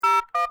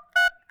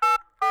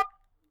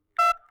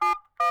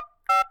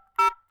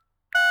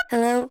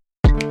Hello?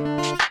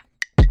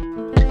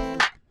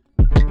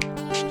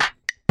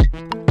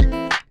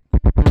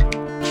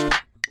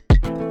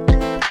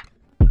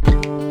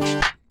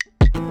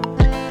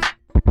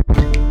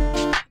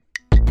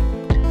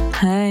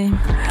 Hey.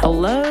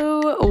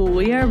 Hello,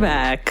 we are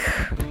back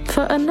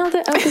for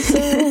another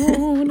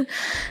episode.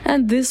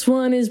 And this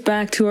one is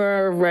back to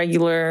our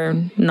regular,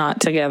 not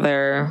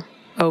together,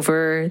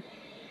 over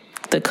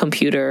the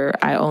computer.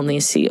 I only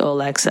see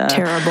Alexa.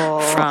 Terrible.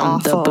 From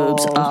awful. the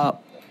boobs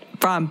up.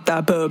 From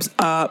the boobs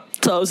up.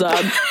 Toes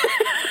up.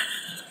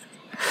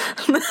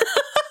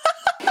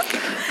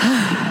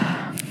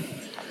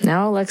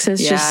 Now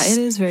Alexa's just it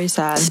is very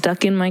sad.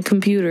 stuck in my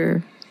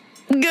computer.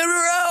 Get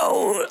her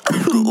out!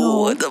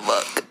 What the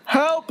fuck?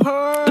 Help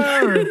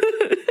her!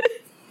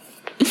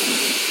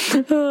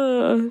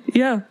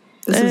 Yeah.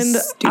 This and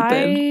is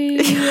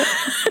stupid.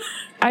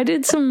 I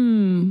did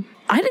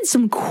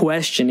some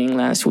questioning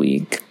last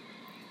week.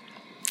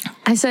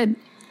 I said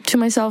to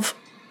myself,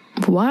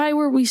 why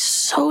were we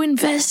so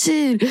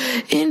invested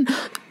in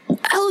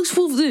Alex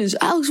Wolff this,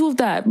 Alex Wolff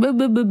that, blah,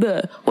 blah, blah,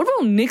 blah. What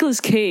about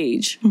Nicolas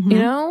Cage? Mm-hmm. You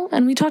know?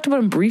 And we talked about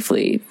him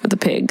briefly with the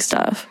pig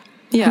stuff.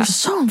 Yeah. I was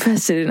so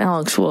invested in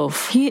Alex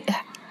Wolff.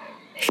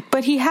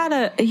 But he had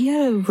a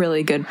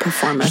really good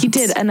performance. He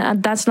did,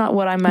 and that's not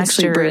what I'm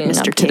actually bringing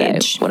up today.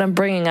 Cage. What I'm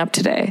bringing up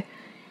today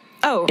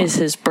is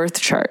his birth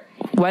chart.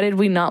 Why did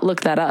we not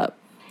look that up?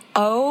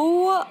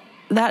 Oh,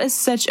 that is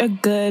such a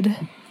good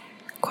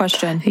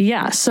question.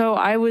 Yeah, so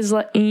I was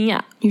like,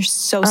 yeah. You're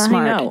so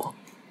smart. I know.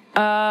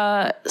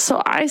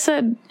 So I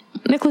said,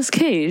 Nicolas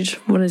Cage,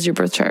 what is your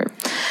birth chart?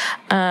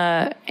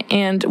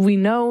 And we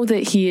know that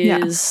he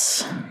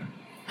is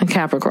a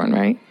Capricorn,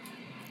 right?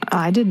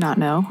 I did not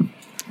know.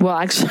 Well,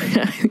 actually,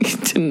 I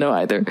didn't know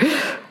either.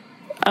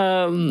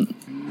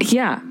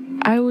 Yeah,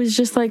 I was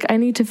just like, I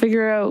need to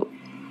figure out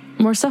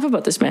more stuff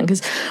about this man,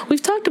 because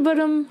we've talked about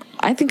him,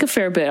 I think, a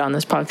fair bit on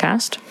this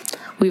podcast.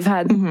 We've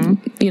had,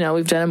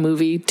 we've done a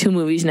movie, 2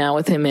 movies now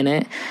with him in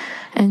it.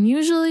 And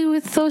usually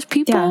with those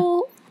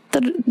people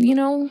that,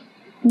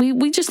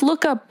 we just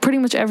look up pretty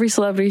much every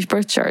celebrity's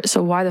birth chart.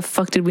 So why the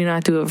fuck did we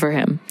not do it for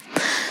him?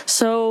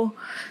 So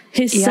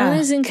his sun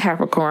is in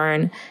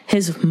Capricorn.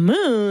 His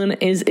moon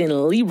is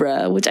in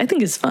Libra, which I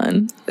think is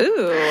fun.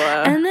 Ooh.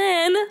 And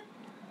then I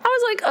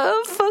was like,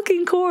 oh,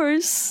 fucking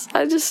course.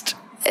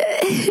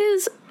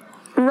 His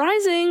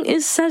rising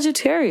is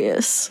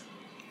Sagittarius.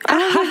 I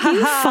was like,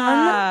 he's a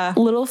fun,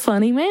 little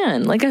funny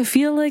man. Like, I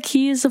feel like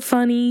he is a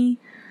funny,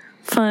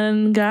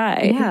 fun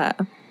guy. Yeah.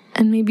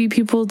 And maybe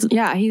people...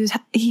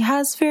 he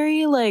has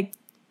very, like,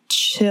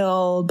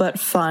 chill but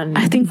fun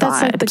I think that's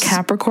vibes. like the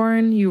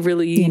Capricorn.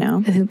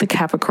 I think the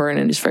Capricorn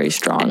is very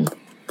strong.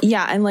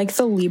 Yeah, and like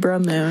the Libra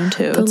moon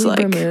too. The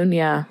Libra moon,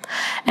 yeah.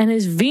 And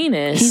his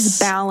Venus... He's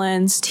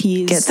balanced.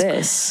 Get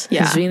this.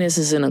 Yeah. His Venus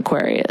is in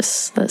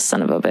Aquarius. That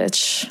son of a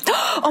bitch.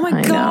 Oh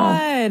my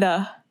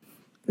God.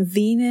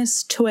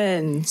 Venus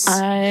twins.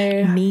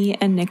 Me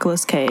and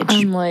Nicolas Cage.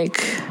 I'm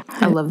like...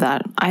 I love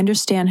that. I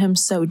understand him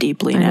so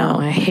deeply now.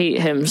 I hate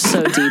him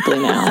so deeply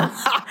now.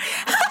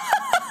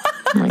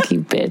 I'm like, you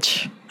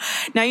bitch.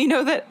 Now you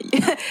know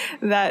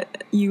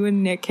that you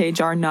and Nick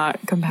Cage are not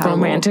compatible.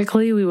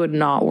 Romantically, we would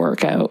not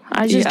work out.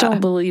 I just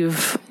don't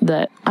believe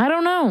that. I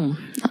don't know.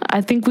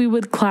 I think we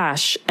would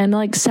clash. And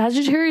like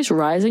Sagittarius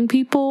rising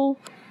people,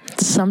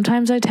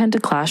 sometimes I tend to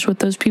clash with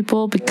those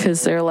people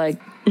because they're like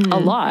a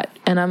lot.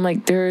 And I'm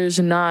like, this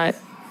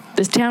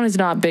town is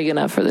not big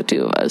enough for the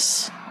two of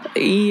us.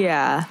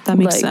 Yeah, that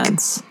makes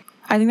sense.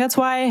 I think that's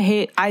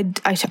why I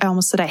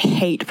almost said I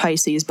hate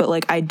Pisces, but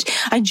like I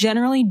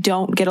generally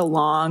don't get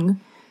along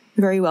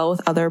very well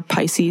with other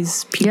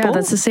Pisces people. Yeah,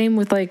 that's the same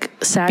with like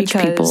Sag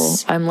people.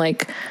 I'm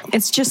like,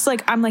 it's just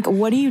like, I'm like,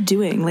 what are you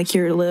doing? Like,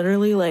 you're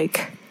literally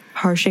like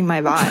harshing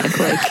my vibe.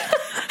 Like,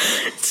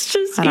 it's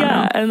just, I don't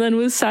know. And then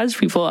with Sag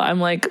people, I'm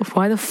like,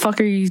 why the fuck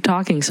are you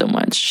talking so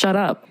much? Shut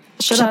up.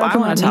 Shut up. I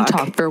want to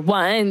talk for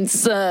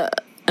once. And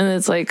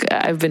it's like,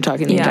 I've been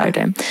talking the entire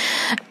time.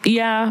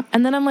 Yeah.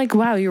 And then I'm like,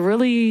 wow, you're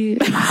really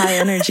high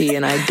energy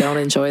and I don't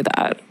enjoy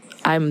that.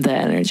 I'm the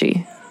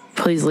energy.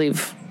 Please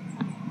leave.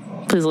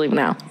 Please leave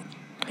now.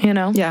 You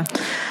know? Yeah.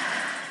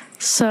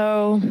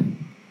 So,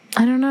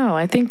 I don't know.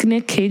 I think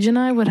Nick Cage and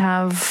I would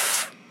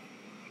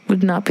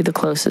not be the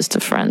closest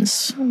of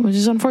friends, which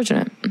is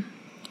unfortunate.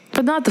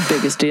 But not the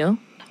biggest deal.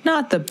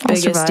 Not the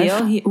biggest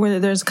deal. Where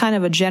there's kind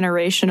of a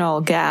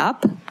generational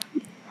gap.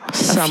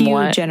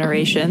 Somewhat. A few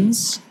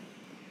generations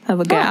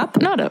of a gap.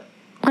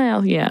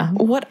 Well, yeah.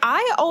 What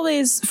I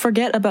always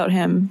forget about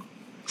him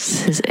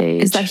his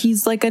age is that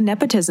he's like a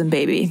nepotism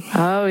baby.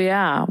 Oh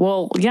yeah.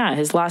 Well, yeah.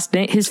 His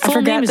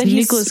full name is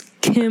Nicholas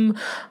Kim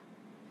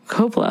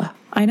Coppola.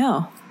 I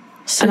know.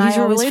 So and he's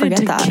related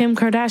to Kim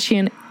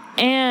Kardashian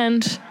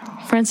and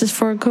Francis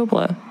Ford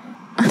Coppola.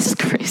 That's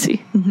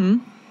crazy. Mm-hmm.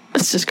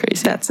 That's just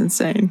crazy. That's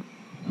insane.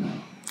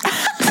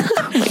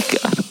 Oh my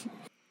god.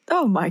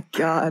 Oh my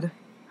god.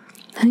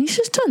 And he's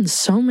just done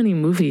so many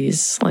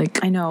movies.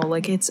 Like, I know,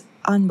 like, it's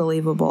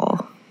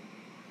unbelievable.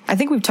 I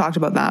think we've talked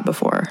about that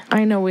before.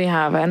 I know we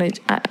have, and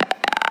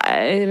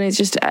and it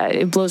just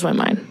it blows my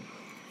mind.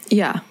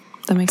 Yeah,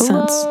 that makes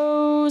sense.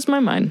 Blows my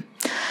mind.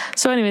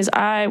 So anyways,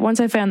 once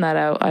I found that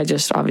out, I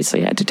just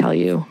obviously had to tell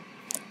you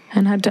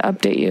and had to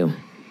update you.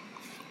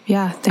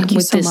 Yeah, thank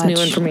you so much. With this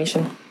new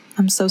information.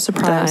 I'm so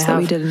surprised that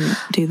we didn't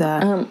do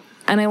that.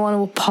 And I want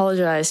to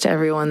apologize to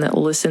everyone that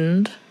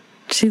listened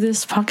to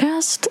this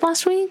podcast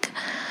last week.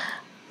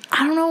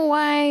 I don't know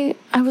why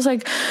I was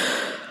like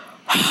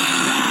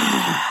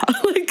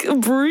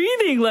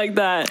breathing like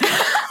that.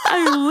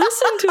 I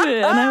listened to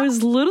it and I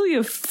was literally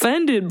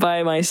offended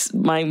by my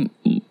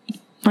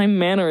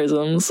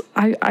mannerisms.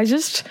 I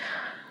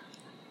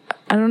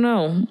don't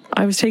know.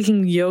 I was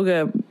taking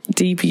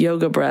deep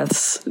yoga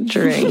breaths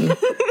during.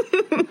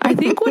 I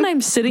think when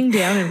I'm sitting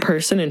down in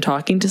person and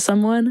talking to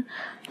someone,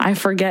 I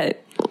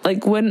forget.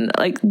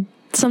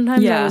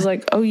 Sometimes I was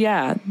like, oh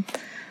yeah,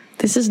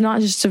 this is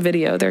not just a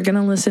video. They're going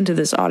to listen to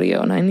this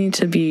audio and I need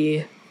to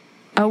be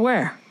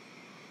aware.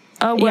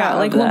 Yeah,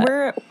 like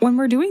when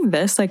we're doing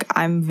this, like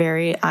I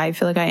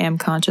feel like I am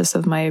conscious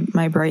of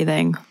my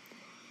breathing.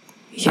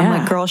 Yeah. I'm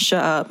like, girl,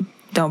 shut up.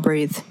 Don't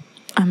breathe.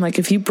 I'm like,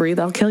 if you breathe,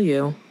 I'll kill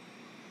you.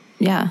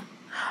 Yeah.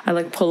 I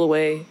like pull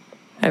away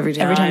every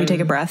time. Every time you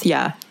take a breath.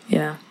 Yeah.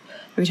 Yeah.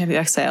 Every time you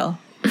exhale.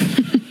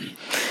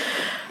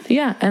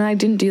 Yeah. And I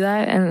didn't do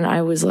that. And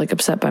I was like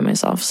upset by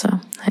myself. So,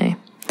 hey.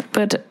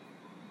 But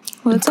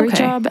great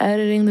job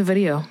editing the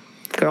video,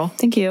 girl.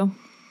 Thank you.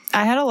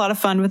 I had a lot of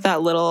fun with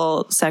that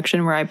little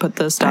section where I put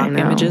the stock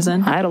images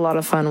in. I had a lot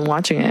of fun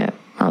watching it.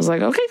 I was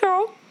like, okay,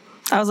 girl.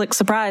 I was like,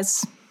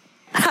 surprise.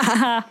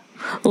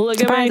 Look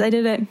surprise, at me. I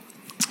did it.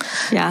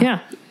 Yeah.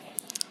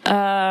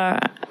 Yeah.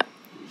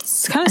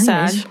 It's kind of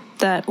sad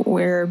that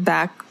we're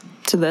back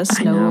to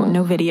this.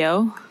 No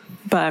video.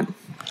 But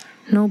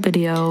no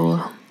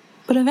video.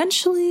 But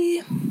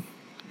eventually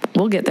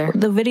we'll get there.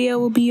 The video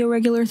will be a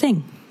regular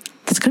thing.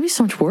 It's going to be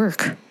so much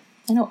work.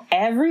 I know.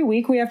 Every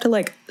week we have to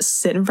like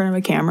sit in front of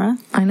a camera.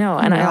 I know.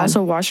 And I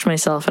also watched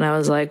myself and I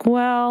was like,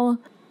 well,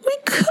 we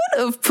could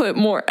have put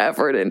more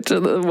effort into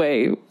the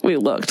way we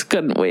looked,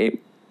 couldn't we,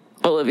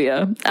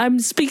 Olivia? I'm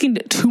speaking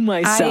to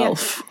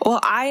myself.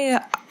 I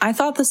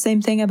thought the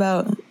same thing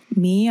about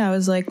me. I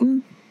was like,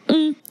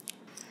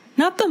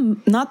 not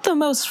the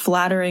most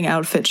flattering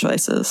outfit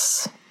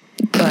choices,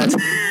 but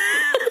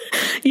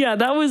yeah,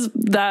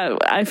 that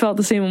I felt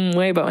the same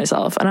way about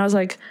myself. And I was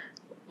like,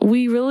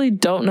 we really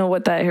don't know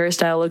what that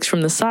hairstyle looks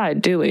from the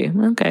side, do we?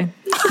 Okay.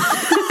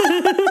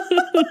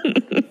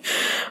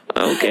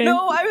 Okay.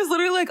 No, I was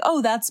literally like,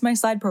 oh, that's my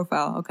side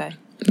profile. Okay.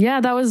 Yeah,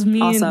 that was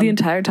me the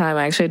entire time.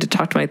 I actually had to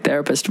talk to my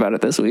therapist about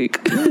it this week.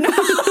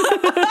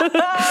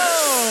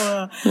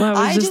 Well,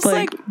 I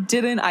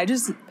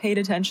just paid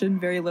attention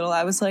very little.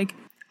 I was like,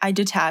 I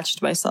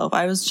detached myself.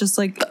 I was just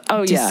like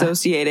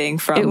dissociating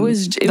from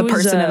the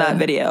person in that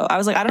video. I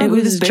was like, I don't know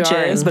who this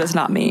bitch is, but it's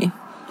not me.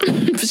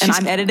 And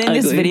I'm editing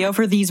this video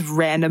for these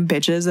random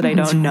bitches that I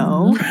don't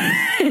know.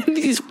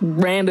 These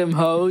random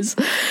hoes.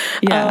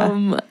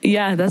 Yeah.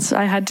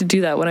 I had to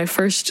do that. When I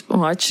first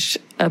watched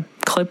a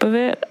clip of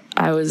it,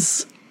 I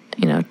was,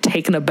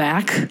 taken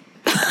aback,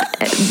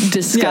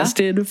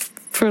 disgusted,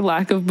 for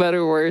lack of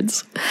better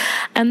words.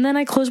 And then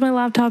I closed my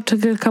laptop,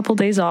 took a couple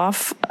days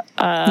off,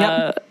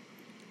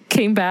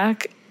 came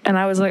back, and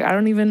I was like,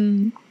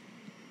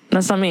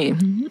 that's not me. I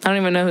don't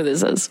even know who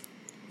this is.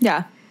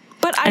 Yeah.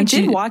 But I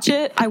did watch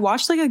it. I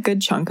watched like a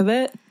good chunk of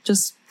it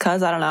just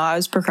because, I don't know, I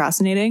was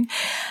procrastinating.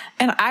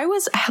 And I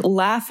was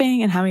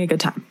laughing and having a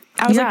good time.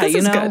 I was like, this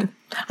is good.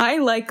 I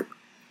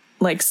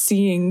like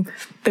seeing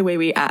the way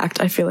we act.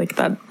 I feel like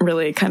that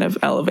really kind of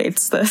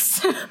elevates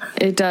this.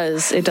 It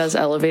does. It does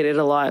elevate it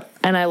a lot.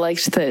 And I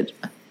liked that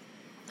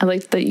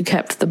you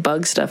kept the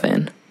bug stuff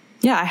in.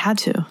 Yeah, I had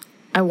to.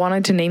 I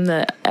wanted to name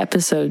the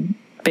episode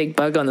Big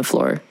Bug on the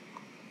Floor.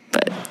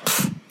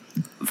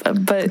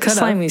 But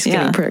Slimy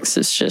Skinny Pricks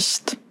is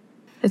just...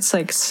 It's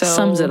like so...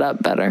 Sums it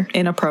up better.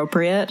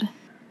 Inappropriate.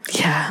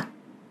 Yeah.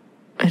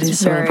 It is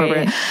so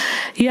inappropriate.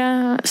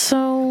 Yeah,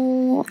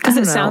 so... Because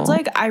it sounds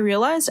like... I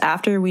realized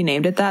after we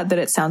named it that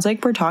it sounds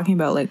like we're talking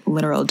about like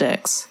literal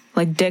dicks.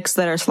 Like dicks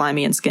that are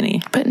slimy and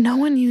skinny. But no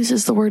one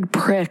uses the word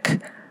prick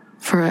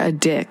for a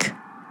dick.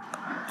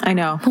 I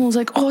know. No one's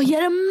like, oh, you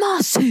had a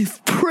massive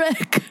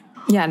prick.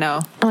 Yeah, no.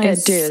 Oh, yeah,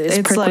 dude, this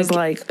prick was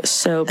like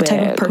so big. A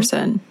type of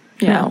person.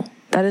 Yeah. No.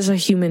 That is a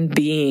human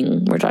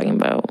being we're talking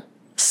about.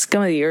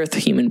 Scum of the earth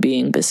human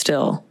being, but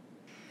still.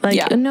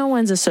 No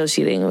one's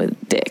associating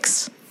with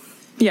dicks.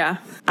 Yeah.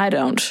 I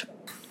don't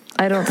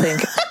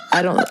think.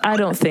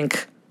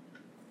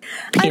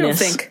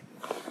 Penis.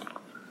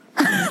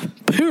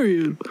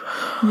 Period.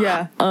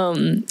 Yeah.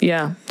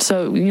 Yeah.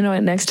 So, you know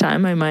what? Next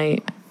time I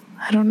might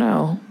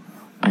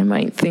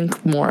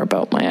think more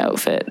about my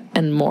outfit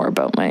and more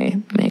about my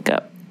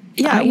makeup.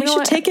 Yeah, we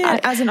should take it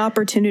as an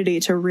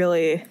opportunity to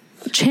really...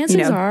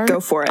 Chances are, go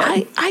for it.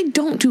 I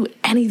don't do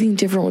anything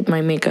different with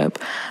my makeup.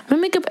 My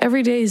makeup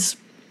every day is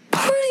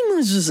pretty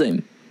much the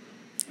same.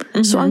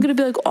 Mm-hmm. So I'm going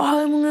to be like,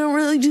 oh, I'm going to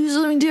really do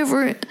something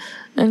different.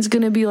 And it's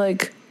going to be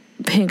like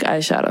pink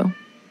eyeshadow.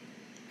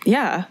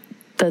 Yeah.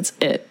 That's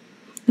it.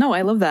 No,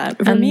 I love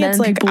that. For me, it's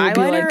like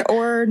eyeliner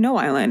or no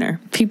eyeliner.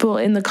 People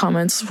in the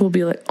comments will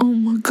be like, oh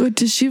my God,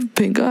 does she have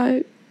pink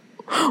eye?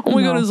 Oh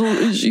my God,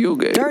 is she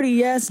okay?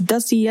 Dirty ass,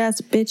 dusty ass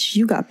bitch,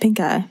 you got pink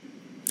eye.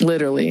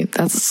 Literally,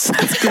 that's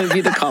going to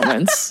be the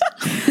comments.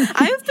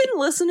 I have been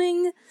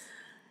listening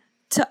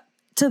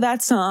to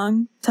that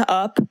song, to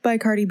Up by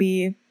Cardi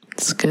B.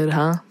 It's good,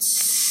 huh?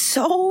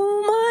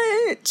 So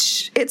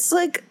much. It's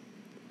like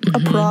a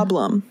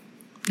problem.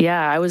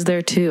 Yeah, I was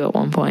there too at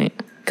one point.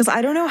 Because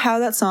I don't know how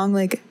that song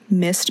like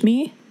missed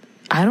me.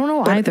 I don't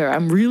know either.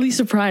 I'm really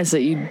surprised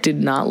that you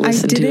did not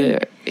listen to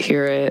it,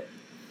 hear it,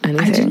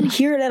 anything. I didn't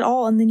hear it at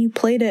all. And then you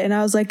played it and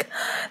I was like,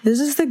 this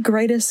is the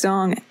greatest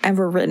song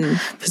ever written.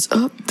 If it's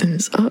up, then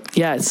it's up.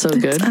 Yeah, it's so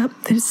good. It's up,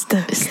 then it's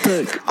stuck. It's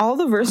stuck. All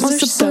the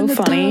verses are so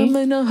funny.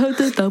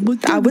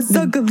 I was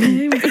stuck.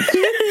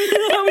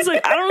 I was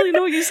like, I don't really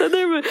know what you said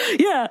there, but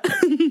yeah.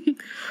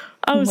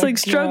 I was like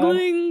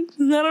struggling.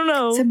 I don't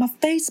know. Said my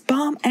face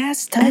bomb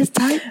ass tight.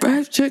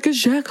 Brass checker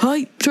shack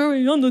height.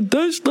 Cherry on the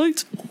dash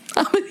lights.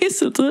 I'm here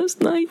since last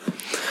night.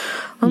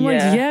 I'm like,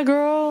 yeah,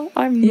 girl.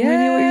 I have no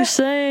idea what you're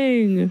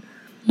saying.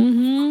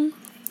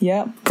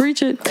 Yep.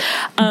 Preach it.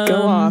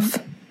 Go off.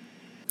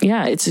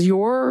 Yeah, it's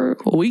your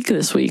week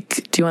this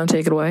week. Do you want to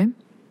take it away?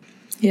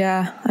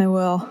 Yeah, I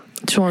will.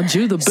 Do you want to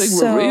do the big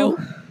reveal?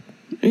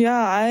 Yeah,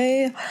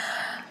 I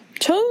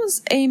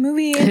chose a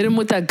movie. Hit him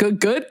with that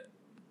good.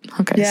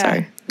 Okay,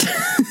 sorry.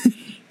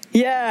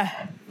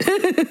 Yeah.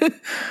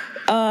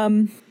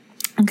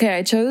 Okay,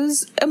 I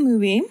chose a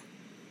movie.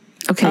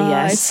 Okay,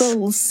 yes. It's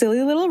a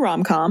silly little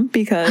rom-com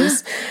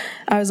because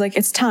I was like,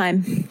 it's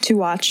time to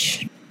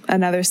watch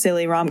another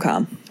silly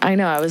rom-com. I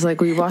know. I was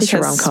like, we watched a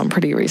rom-com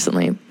pretty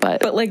recently,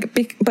 but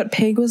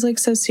Pig was like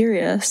so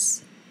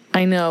serious.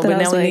 I know, but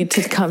now we need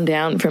to come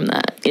down from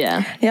that.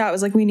 Yeah. Yeah, I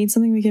was like, we need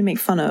something we can make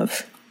fun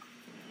of.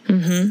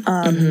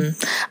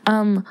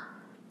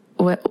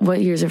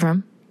 What year is it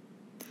from?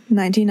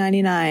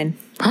 1999.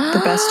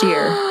 The best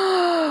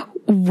year.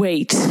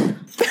 Wait.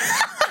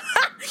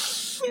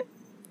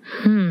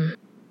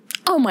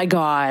 Oh my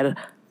God.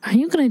 Are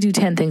you going to do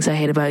 10 Things I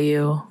Hate About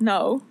You?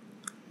 No.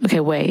 Okay,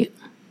 wait.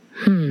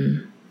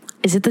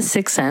 Is it The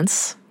Sixth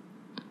Sense?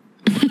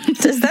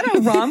 Is that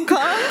a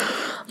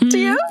rom-com to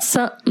you?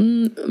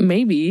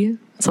 Maybe.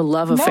 It's a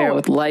love affair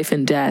with life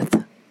and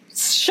death.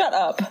 Shut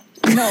up.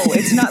 No,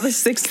 it's not The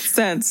Sixth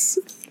Sense.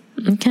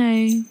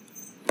 Okay.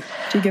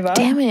 Do you give up?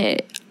 Damn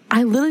it.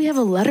 I literally have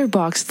a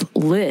Letterboxd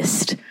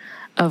list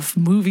of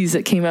movies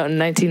that came out in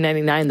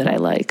 1999 that I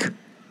like.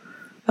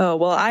 Oh,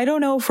 well, I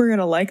don't know if we're going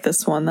to like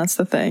this one. That's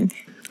the thing.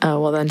 Oh,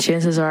 well, then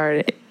chances are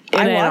it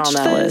ain't on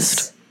that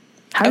list.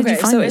 How did you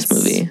find this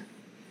movie?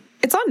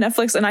 It's on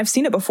Netflix, and I've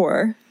seen it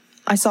before.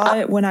 I saw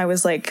it when I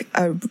was, like,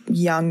 a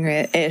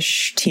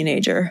young-ish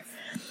teenager.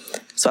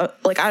 So,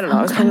 like, I don't know.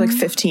 I was probably, like,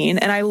 15.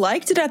 And I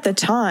liked it at the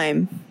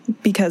time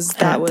because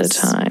that was... At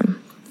the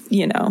time.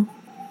 You know,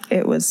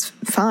 it was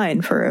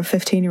fine for a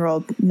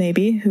 15-year-old,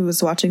 maybe, who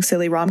was watching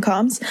silly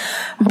rom-coms.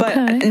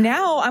 But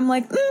now I'm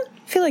like, I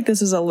feel like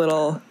this is a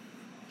little...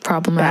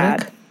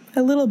 problematic? Bad.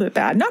 A little bit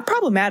bad. Not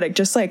problematic,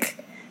 just, like,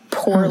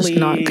 poorly...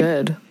 not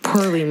good.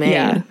 Poorly made.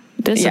 Yeah.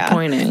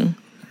 Disappointing. Yeah.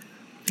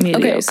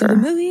 Mediocre. Okay, so the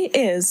movie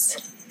is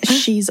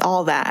She's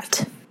All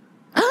That.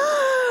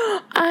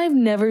 I've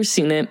never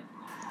seen it.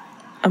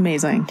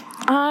 Amazing.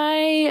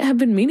 I have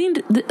been meaning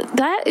to...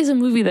 that is a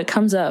movie that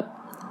comes up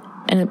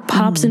and it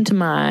pops into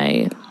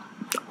my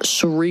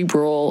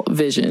cerebral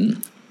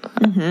vision.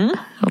 I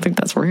don't think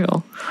that's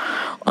real.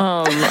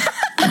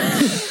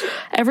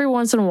 Every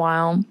once in a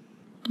while,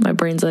 my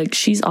brain's like,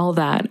 She's All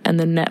That. And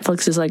then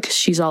Netflix is like,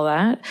 She's All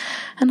That.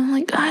 And I'm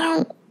like, I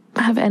don't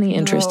have any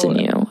interest in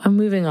you. I'm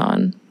moving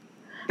on.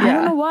 Yeah. I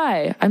don't know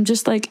why. I'm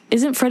just like,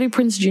 isn't Freddie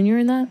Prinze Jr.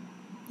 in that?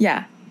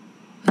 Yeah.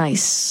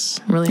 Nice.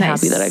 I'm really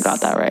happy that I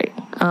got that right.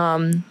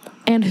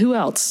 And who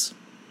else?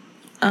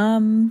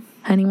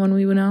 Anyone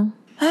we would know?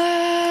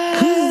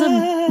 Who's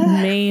the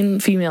main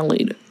female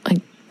lead?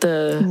 Like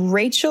the...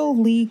 Rachel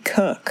Lee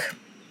Cook.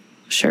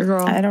 Sure,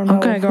 girl. I don't know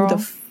who the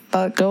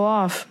fuck. Go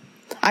off.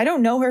 I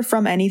don't know her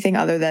from anything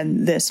other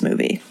than this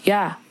movie.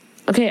 Yeah.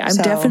 Okay, I'm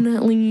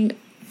definitely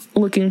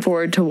looking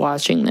forward to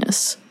watching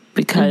this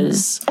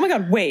because... Oh my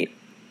God, wait.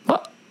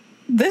 What?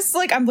 This,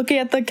 like, I'm looking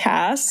at the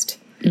cast.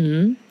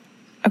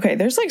 Okay,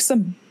 there's, like,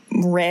 some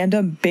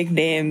random big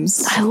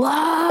names. I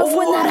love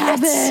when that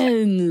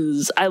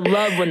happens. I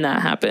love when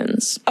that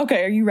happens.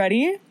 Okay, are you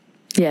ready?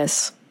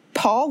 Yes.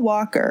 Paul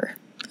Walker.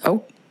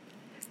 Oh.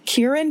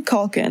 Kieran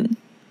Culkin.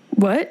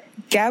 What?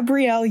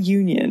 Gabrielle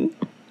Union.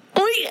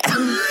 Oh,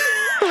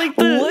 yeah. Like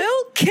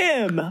Lil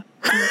Kim.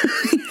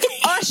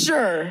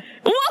 Usher.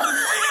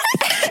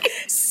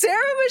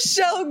 Sarah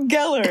Michelle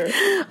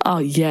Gellar. Oh,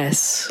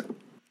 yes.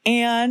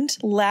 And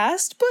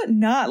last but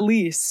not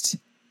least,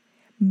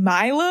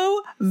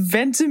 Milo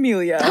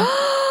Ventimiglia.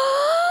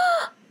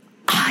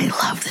 I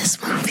love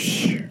this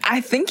movie.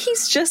 I think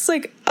he's just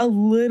like a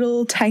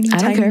little tiny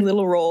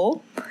little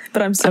role,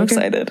 but I'm so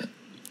excited.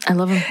 I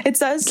love him. It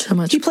says so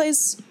much. He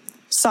plays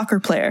soccer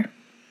player.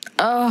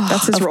 Oh,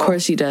 that's his role. Of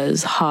course he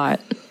does. Hot.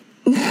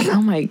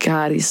 Oh my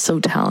God, he's so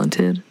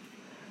talented.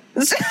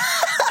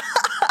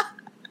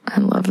 I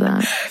love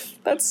that.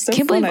 That's so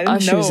Can't fun. believe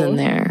Usher's in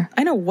there.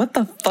 I know, what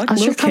the fuck.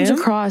 Usher comes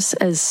across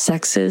as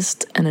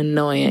sexist and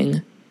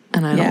annoying,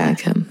 and I don't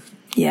like him.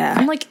 Yeah.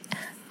 I'm like,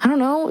 I don't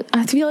know.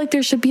 I feel like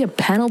there should be a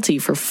penalty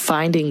for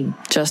finding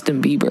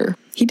Justin Bieber.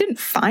 He didn't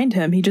find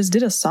him. He just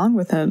did a song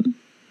with him.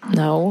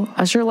 No,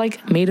 Usher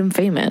like made him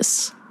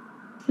famous.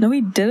 No,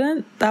 he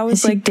didn't. That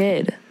was he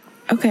did.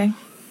 Okay.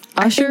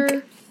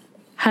 Usher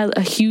had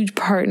a huge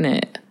part in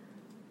it.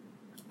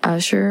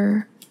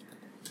 Usher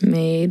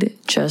made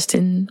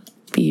Justin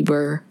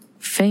Bieber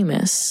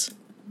famous.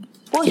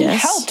 Well, he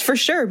helped for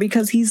sure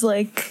because he's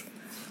like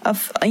a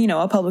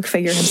public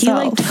figure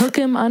himself. He like took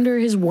him under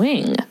his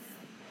wing.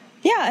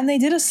 Yeah, and they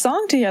did a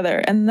song together,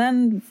 and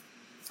then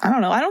I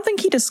don't know. I don't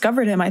think he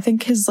discovered him. I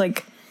think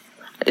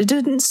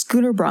didn't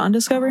Scooter Braun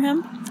discover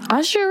him?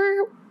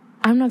 Usher,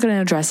 I'm not going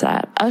to address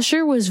that.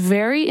 Usher was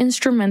very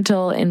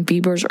instrumental in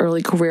Bieber's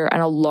early career,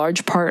 and a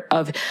large part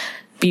of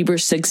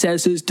Bieber's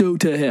success is due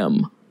to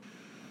him.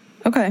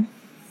 Okay.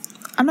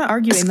 I'm not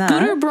arguing that.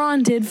 Scooter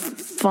Braun did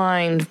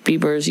find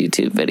Bieber's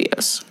YouTube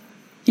videos.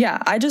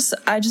 Yeah, I just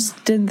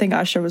didn't think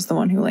Usher was the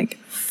one who like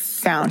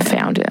found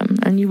him.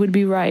 And you would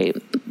be right.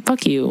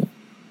 Fuck you.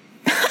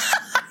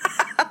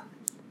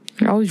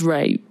 You're always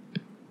right.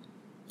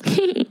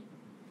 Okay,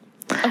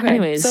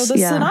 anyways, so the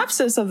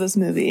synopsis of this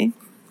movie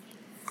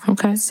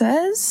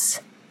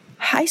says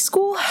high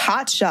school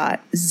hotshot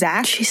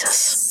Zach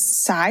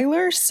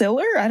Siller,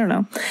 I don't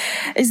know,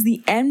 is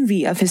the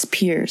envy of his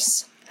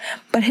peers.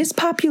 But his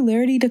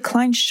popularity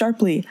declines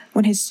sharply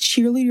when his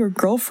cheerleader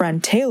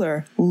girlfriend,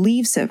 Taylor,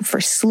 leaves him for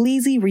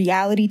sleazy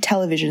reality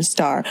television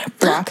star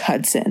Brock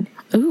Hudson.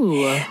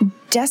 Ooh.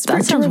 Desperate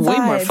that sounds way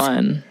more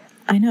fun.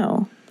 I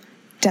know.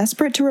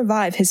 Desperate to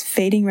revive his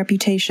fading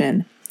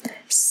reputation,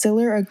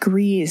 Siller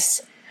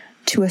agrees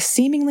to a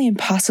seemingly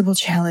impossible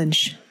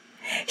challenge.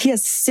 He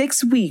has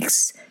 6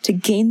 weeks to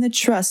gain the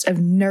trust of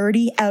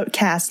nerdy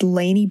outcast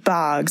Lainey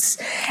Boggs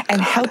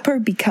and help her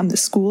become the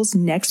school's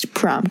next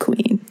prom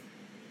queen.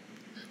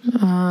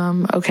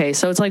 Okay,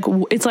 so it's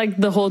like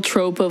the whole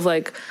trope of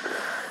like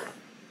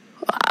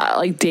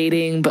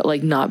dating, but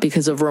like not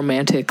because of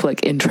romantic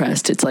like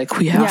interest. It's like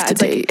we have to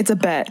date. It's a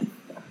bet.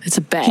 It's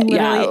a bet.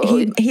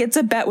 He hits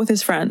a bet with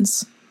his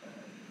friends.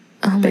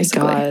 Oh my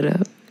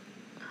God.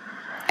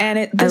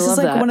 And this is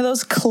like one of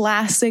those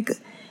classic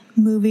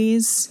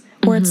movies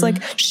where it's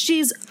like,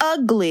 she's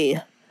ugly,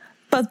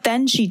 but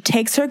then she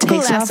takes her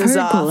glasses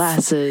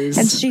off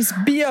and she's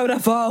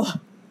beautiful.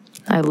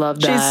 I love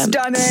that. She's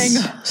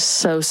stunning.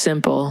 So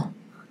simple.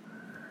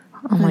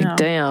 I'm like,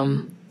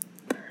 damn.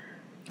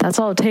 That's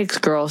all it takes,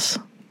 girls.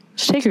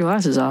 Just take your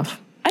glasses off.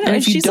 I know. And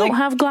if you don't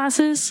have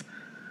glasses,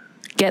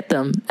 get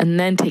them and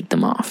then take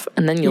them off,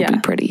 and then you'll be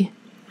pretty.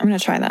 I'm gonna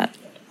try that.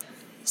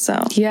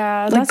 So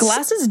yeah, like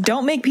glasses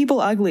don't make people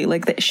ugly.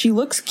 Like she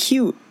looks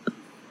cute.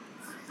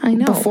 I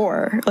know.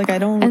 Before, like I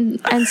don't.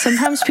 And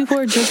sometimes people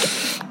are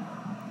just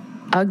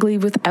ugly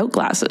without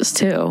glasses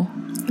too.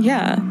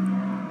 Yeah.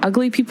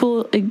 Ugly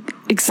people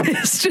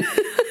exist.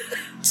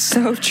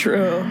 So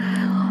true.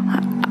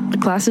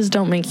 Glasses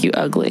don't make you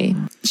ugly.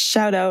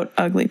 Shout out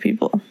ugly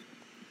people.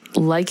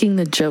 Liking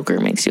the Joker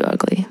makes you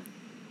ugly.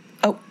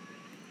 Oh,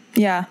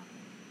 yeah.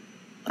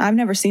 I've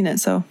never seen it,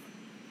 so.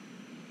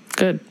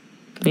 Good.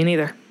 Me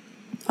neither.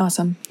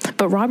 Awesome.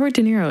 But Robert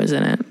De Niro is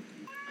in it.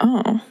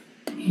 Oh.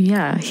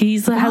 Yeah. He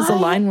has a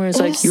line where it's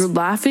like, you're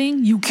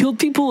laughing? You killed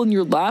people and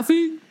you're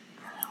laughing?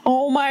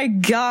 Oh my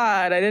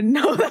God. I didn't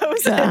know that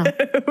was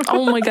it.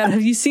 Oh my God.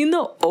 Have you seen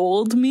the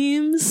old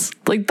memes?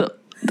 Like the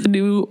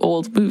new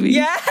old movie?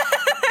 Yeah.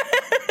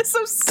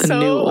 I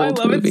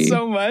love it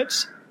so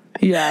much.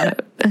 Yeah.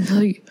 And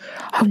like,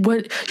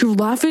 you're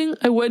laughing?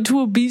 I went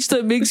to a beach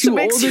that makes you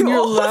old and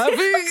you're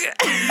laughing?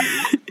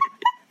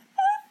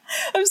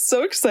 I'm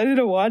so excited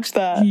to watch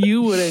that.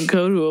 You wouldn't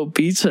go to a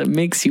beach that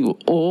makes you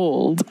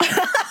old.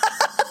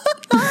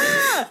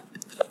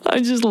 I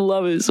just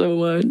love it so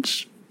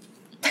much.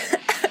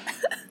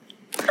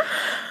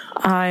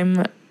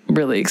 I'm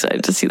really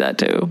excited to see that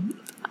too.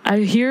 I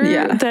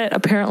hear that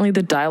apparently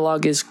the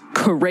dialogue is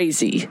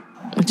crazy.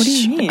 What do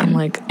you mean? I'm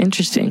like,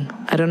 interesting.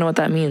 I don't know what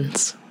that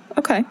means.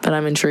 Okay. But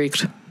I'm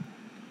intrigued.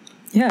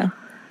 Yeah.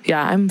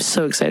 Yeah, I'm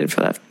so excited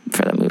for that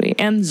movie.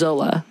 And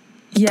Zola.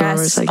 Yes.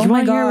 Was like, you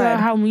want to hear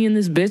about how me and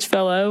this bitch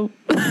fell out?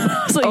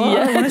 I was like,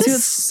 yes. I want to see it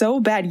so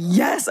bad.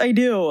 Yes, I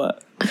do.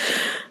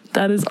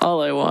 That is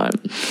all I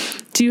want.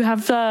 Do you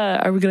have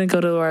are we going to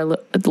go to our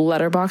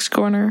Letterboxd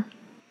corner?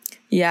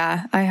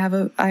 Yeah, I have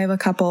a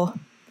couple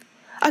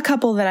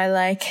that I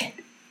like.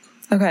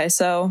 Okay,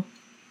 so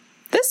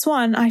this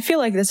one, I feel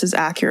like this is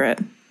accurate,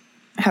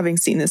 having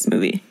seen this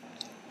movie.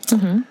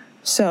 Mm-hmm.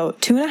 So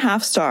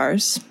 2.5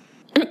 stars.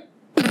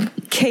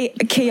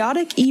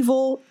 Chaotic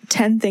evil,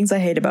 10 things I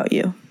hate about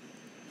you.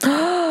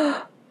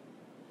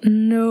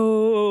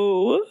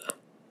 No.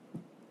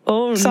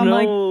 Oh, so no.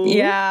 I'm like,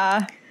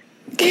 yeah.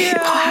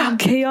 Wow,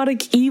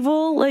 chaotic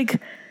evil?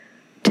 Like,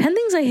 10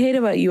 things I hate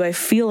about you, I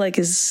feel like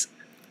is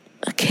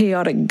a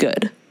chaotic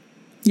good.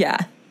 Yeah.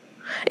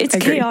 It's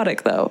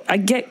chaotic, though. I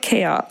get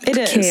chaos. It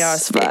is.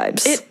 Chaos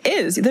vibes. It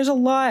is. There's a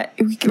lot.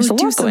 There's a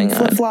lot going on.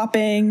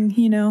 Flip-flopping,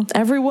 you know.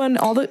 Everyone,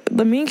 all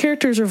the main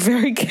characters are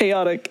very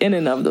chaotic in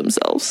and of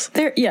themselves.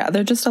 They're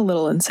just a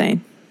little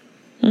insane.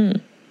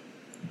 You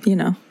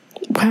know.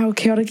 Wow,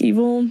 chaotic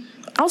evil.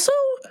 Also,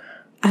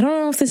 I don't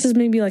know if this is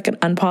maybe like an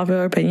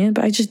unpopular opinion,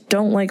 but I just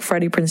don't like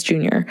Freddie Prinze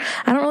Jr.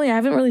 I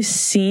haven't really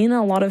seen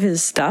a lot of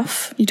his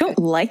stuff. You don't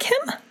like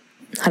him?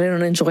 I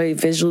don't enjoy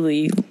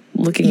visually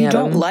looking at him. You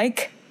don't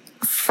like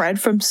Fred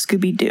from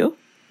Scooby-Doo?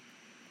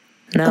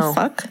 No. The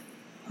fuck? Oh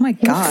my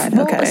God.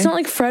 Well, okay. It's not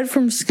like Fred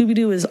from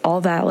Scooby-Doo is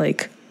all that,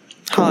 like,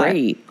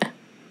 great.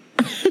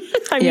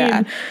 I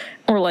mean,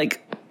 or,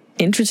 like,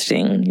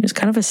 interesting. He was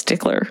kind of a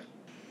stickler.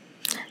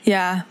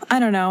 Yeah, I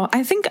don't know.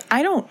 I think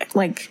I don't,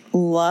 like,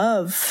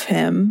 love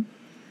him,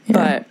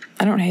 but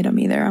I don't hate him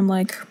either. I'm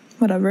like,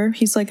 whatever.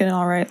 He's, like, an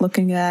all right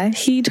looking guy.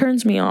 He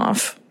turns me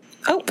off.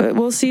 Oh. But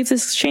we'll see if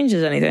this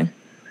changes anything.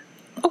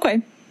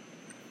 Okay.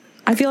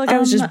 I feel like I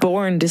was just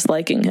born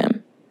disliking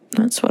him.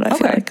 That's what I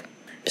feel like.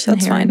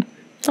 That's fine.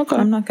 Okay.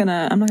 I'm not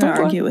gonna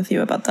argue with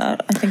you about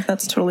that. I think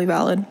that's totally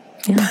valid.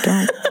 Yeah,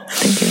 don't.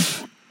 Thank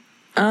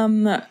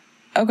you.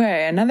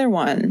 Okay, another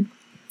one.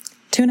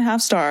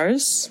 2.5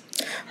 stars.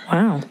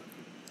 Wow.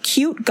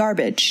 Cute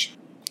garbage.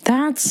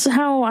 That's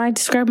how I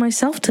describe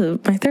myself to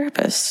my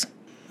therapist.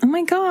 Oh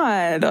my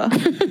God.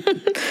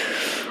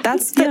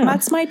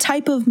 That's my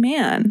type of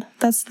man.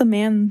 That's the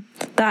man.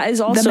 That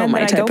is also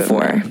my type of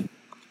man.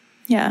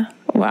 Yeah.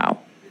 Wow.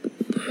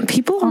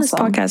 People on this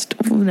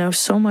podcast know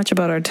so much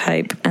about our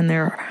type, and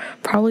they're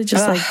probably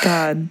just like,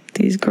 God,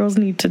 these girls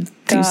need to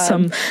do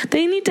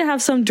they need to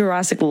have some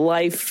Jurassic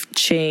life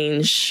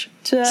change.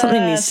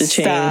 Something needs to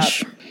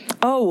change.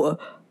 Oh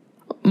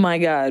my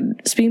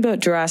God. Speaking about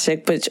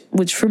Jurassic,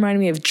 which reminded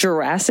me of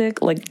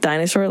Jurassic, like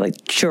dinosaur,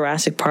 like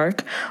Jurassic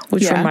Park,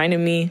 which reminded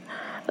me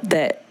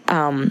that,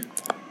 I'm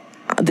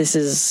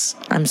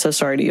so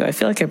sorry to you. I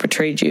feel like I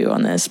betrayed you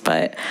on this,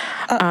 but,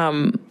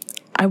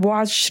 I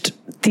watched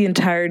the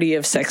entirety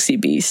of Sexy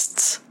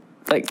Beasts,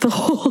 like the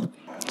whole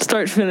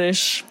start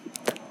finish.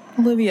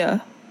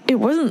 Olivia, it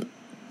wasn't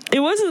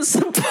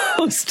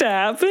supposed to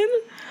happen.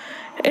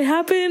 It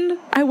happened.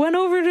 I went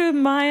over to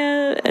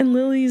Maya and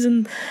Lily's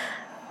and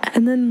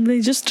then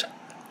they just.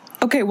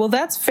 Okay, well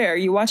that's fair.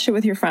 You watched it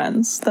with your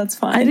friends. That's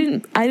fine.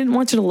 I didn't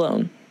watch it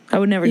alone. I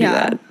would never do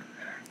that.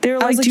 They were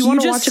like, "Do you want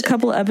to watch a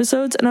couple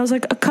episodes?" And I was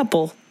like, "A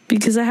couple,"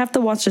 because I have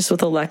to watch this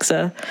with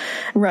Alexa.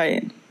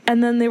 Right.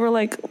 And then they were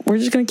like, "We're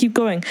just going to keep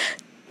going."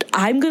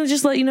 I'm going to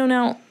just let you know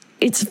now,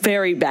 it's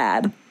very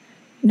bad.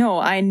 No,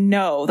 I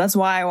know. That's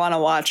why I want to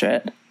watch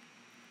it.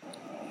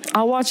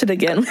 I'll watch it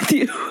again with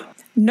you.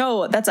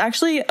 No, that's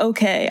actually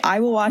okay. I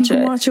will watch it. You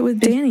can watch it with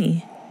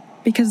Danny.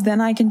 Because then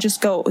I can just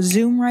go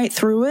zoom right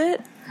through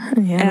it.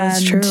 Yeah,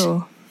 that's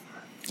true.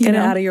 Get it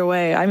out of your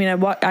way. I mean,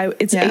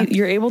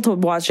 you're able to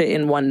watch it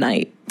in one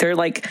night. They're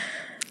like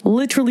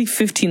literally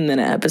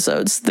 15-minute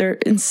episodes. They're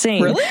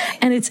insane. Really?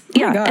 And it's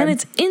and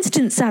it's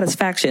instant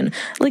satisfaction.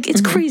 Like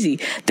it's crazy.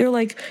 They're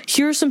like,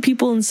 here are some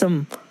people in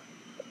some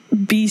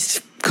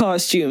beast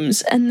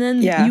costumes, and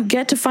then you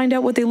get to find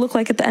out what they look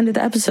like at the end of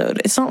the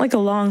episode. It's not like a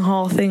long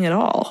haul thing at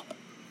all.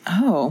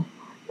 Oh.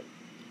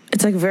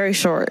 It's like very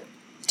short.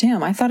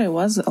 Damn, I thought it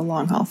was a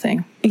long haul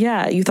thing.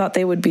 Yeah, you thought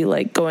they would be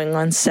like going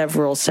on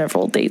several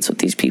dates with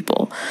these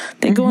people.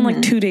 They go on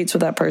like 2 dates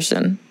with that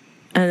person,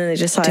 and then they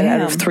decide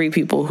out of 3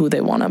 people who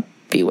they want to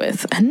be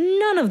with, and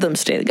none of them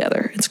stay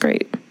together. It's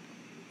great.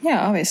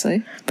 Yeah,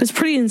 obviously. But it's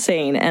pretty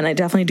insane, and I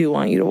definitely do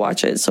want you to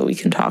watch it so we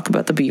can talk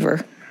about the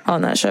beaver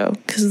on that show,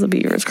 because the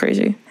beaver is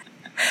crazy.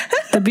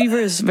 The beaver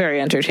is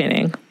very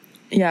entertaining.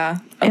 Yeah.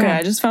 Okay,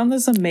 I just found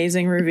this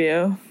amazing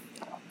review.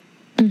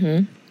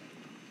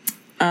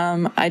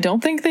 I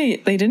don't think they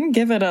didn't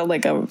give it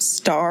a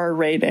star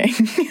rating.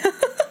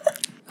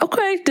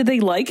 Okay, did they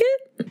like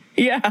it?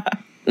 Yeah.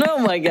 Oh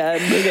my God.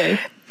 Okay.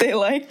 They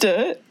liked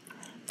it.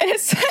 It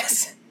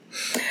says,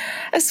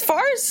 as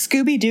far as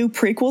Scooby-Doo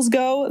prequels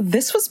go,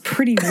 this was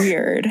pretty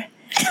weird.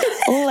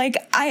 Like,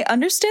 I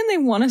understand they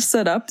want to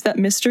set up that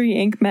Mystery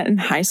Inc. met in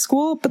high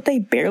school, but they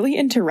barely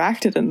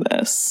interacted in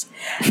this.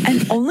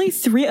 And only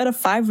 3 out of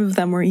 5 of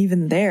them were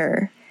even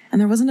there.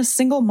 And there wasn't a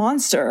single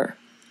monster.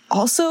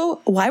 Also,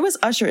 why was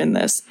Usher in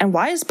this? And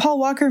why is Paul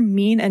Walker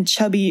mean and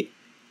chubby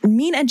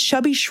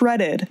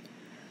shredded?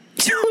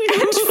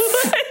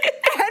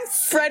 and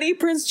Freddie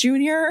Prinze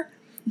Jr. ...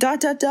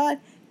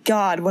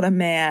 God, what a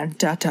man. ...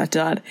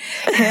 Him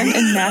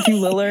and Matthew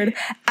Lillard,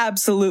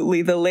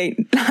 absolutely the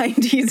late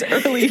 90s,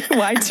 early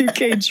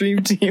Y2K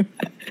dream team.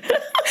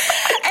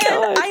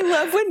 And I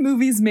love when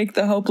movies make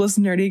the hopeless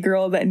nerdy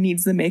girl that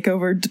needs the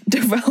makeover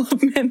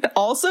development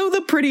also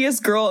the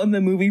prettiest girl in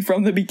the movie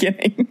from the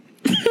beginning.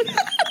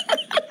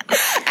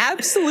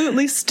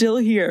 Absolutely still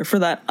here for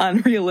that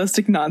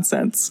unrealistic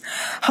nonsense.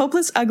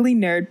 Hopeless ugly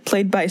nerd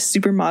played by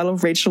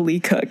supermodel Rachel Lee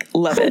Cook.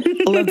 Love it.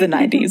 Love the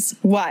 90s.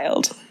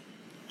 Wild.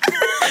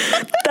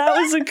 That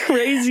was a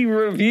crazy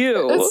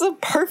review. It's a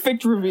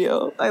perfect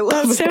review. I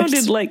love it. That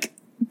sounded like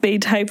they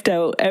typed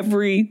out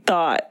every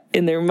thought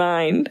in their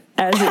mind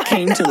as it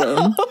came to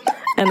them.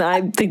 And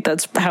I think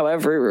that's how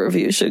every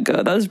review should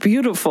go. That was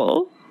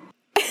beautiful.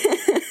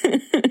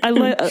 I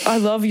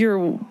love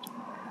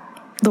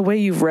the way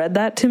you've read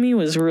that to me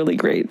was really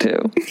great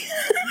too.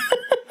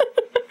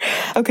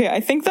 Okay, I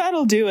think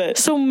that'll do it.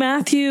 So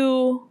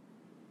Matthew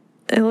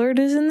Lillard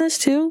is in this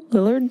too?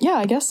 Lillard? Yeah,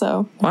 I guess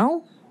so.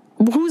 Well,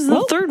 who's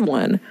the third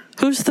one?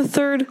 Who's the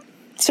third?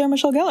 Sarah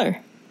Michelle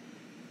Gellar.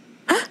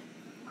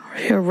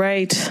 You're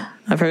right.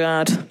 I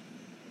forgot.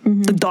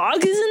 Mm-hmm. The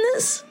dog is in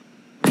this?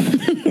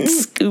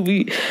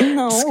 Scooby.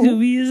 No.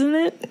 Scooby, isn't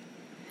it?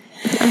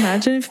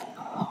 Imagine if...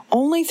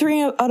 Only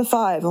 3 out of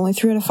 5. Only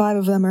 3 out of 5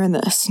 of them are in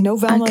this. No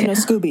Velma, no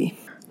Scooby.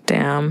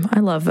 Damn, I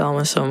love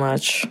Velma so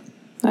much.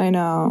 I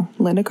know.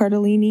 Linda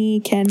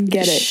Cardellini can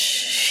get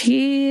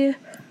it.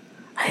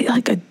 I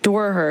like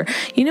adore her.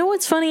 You know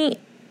what's funny?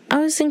 I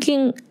was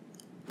thinking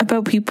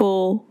about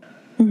people.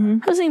 Mm-hmm.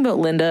 I was thinking about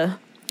Linda.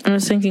 I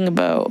was thinking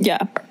about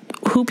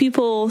who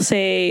people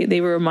say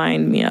they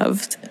remind me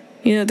of.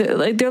 You know,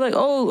 they're like,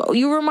 oh,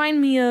 you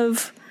remind me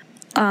of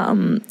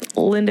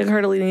Linda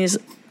Cardellini's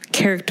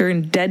character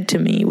in Dead to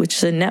Me, which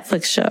is a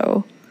Netflix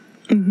show,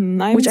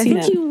 which I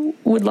think you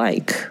would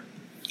like.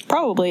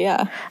 Probably,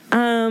 yeah.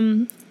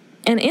 And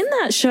in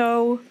that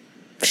show,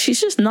 she's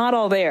just not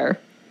all there.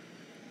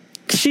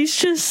 She's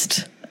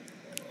just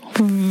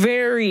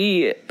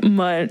very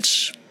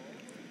much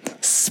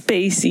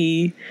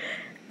spacey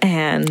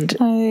and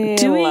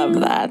love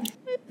that.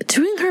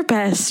 Doing her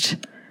best,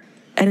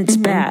 and it's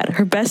bad.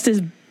 Her best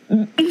is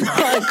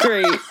not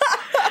great.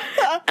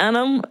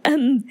 And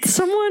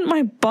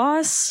my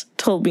boss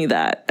told me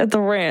that at the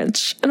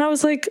ranch, and I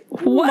was like,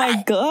 what? Oh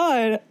my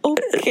God.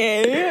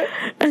 Okay.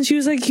 And she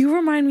was like, you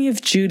remind me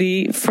of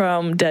Judy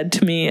from Dead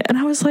to Me. And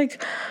I was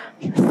like,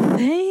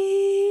 thanks.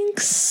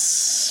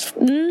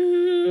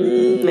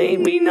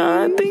 Maybe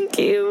not. Thank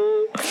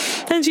you.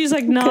 And she's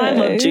like, no, I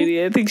love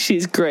Judy. I think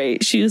she's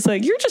great. She was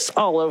like, you're just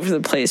all over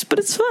the place, but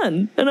it's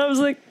fun. And I was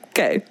like,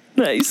 okay,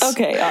 nice.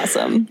 Okay,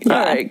 awesome. Yeah.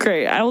 All right,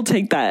 great. I will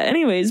take that.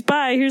 Anyways,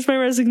 bye. Here's my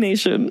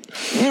resignation.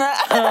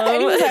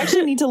 I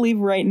actually need to leave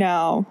right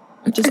now.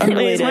 Just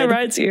unrelated. My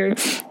ride's here.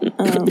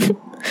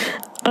 Yeah.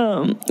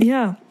 Oh,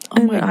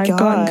 and I've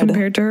gotten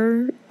compared to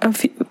her a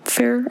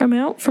fair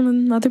amount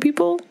from other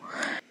people.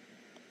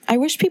 I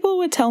wish people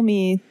would tell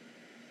me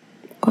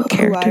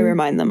who I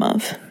remind them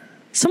of.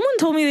 Someone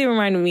told me they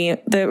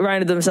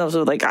reminded themselves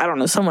of, like, I don't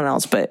know, someone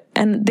else,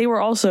 and they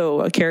were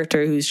also a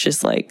character who's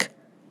just like,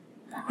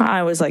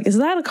 I was like, is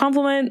that a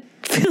compliment?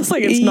 Feels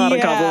like it's not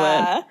a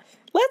compliment.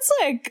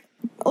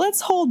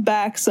 Let's hold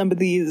back some of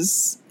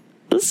these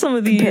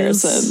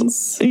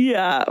comparisons.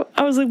 Yeah.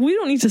 I was like, we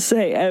don't need to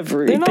say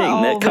everything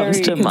that comes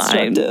to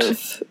mind.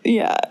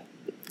 Yeah.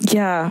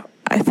 Yeah.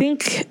 I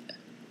think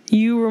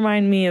you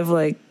remind me of,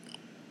 like,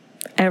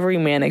 every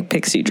manic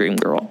pixie dream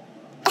girl.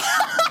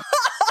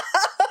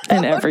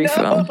 In every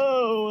film.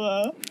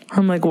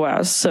 I'm like,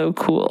 wow, so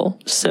cool.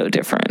 So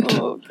different.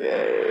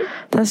 Okay.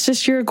 That's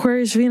just your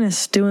Aquarius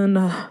Venus doing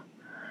the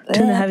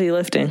heavy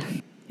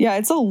lifting. Yeah,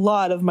 it's a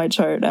lot of my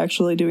chart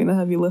actually doing the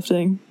heavy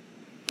lifting.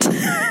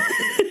 Pisces.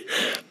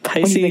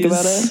 When you think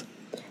about it.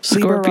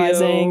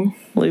 Scorpio.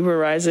 Libra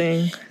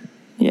rising.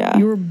 Yeah.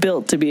 You were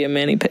built to be a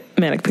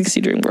manic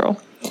pixie dream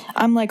girl.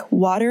 I'm like,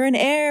 water and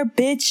air,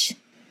 bitch.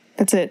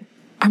 That's it.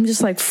 I'm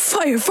just like,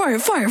 fire, fire,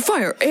 fire,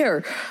 fire,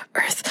 air,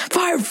 earth,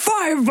 fire,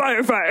 fire,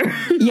 fire, fire.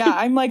 Yeah,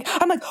 I'm like,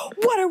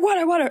 water,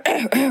 water, water,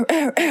 air, air,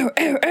 air, air,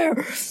 air, air.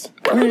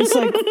 And it's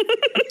like,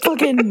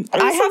 fucking,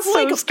 I have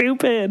so like,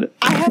 stupid.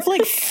 I have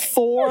like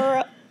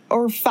 4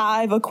 or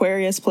 5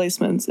 Aquarius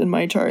placements in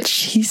my chart.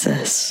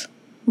 Jesus.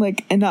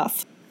 Like,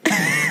 enough.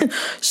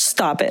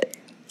 Stop it.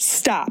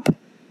 Stop.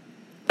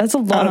 That's a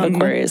lot of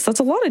Aquarius.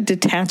 That's a lot of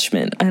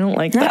detachment. I don't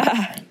like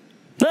that.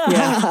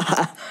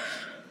 Yeah.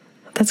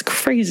 That's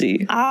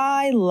crazy.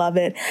 I love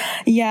it.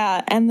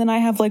 Yeah, and then I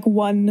have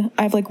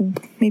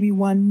maybe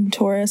one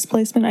Taurus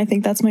placement. I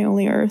think that's my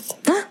only Earth.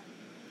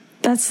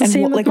 That's the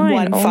same with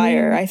mine. One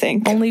fire, I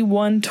think. Only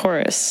one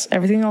Taurus.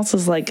 Everything else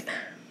is like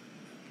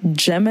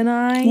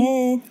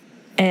Gemini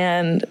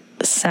and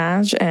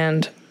Sag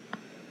and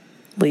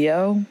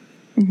Leo.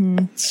 Mm-hmm.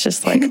 It's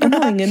just like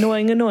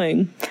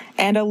annoying.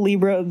 And a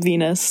Libra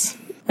Venus.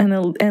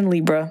 And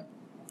Libra.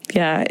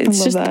 Yeah,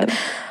 it's just that.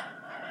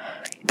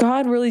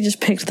 God really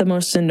just picked the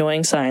most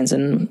annoying signs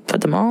and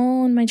put them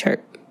all in my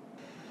chart.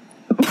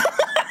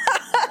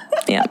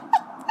 Yeah.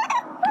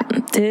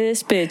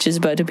 This bitch is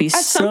about to be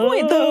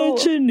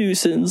such a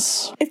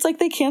nuisance. It's like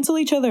they cancel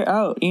each other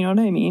out, you know what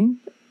I mean?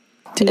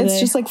 It's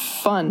just like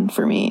fun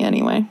for me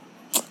anyway.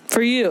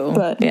 For you.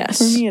 But yes.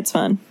 For me it's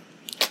fun.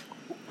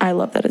 I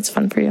love that it's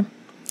fun for you.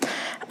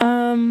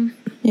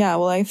 Yeah,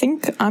 well, I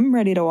think I'm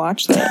ready to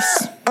watch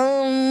this.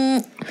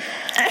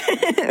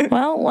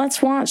 Well,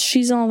 let's watch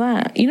She's All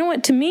That. You know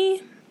what? To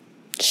me,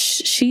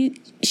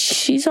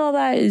 She's All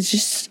That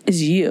is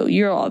you.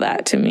 You're all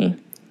that to me.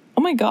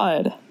 Oh my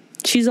God.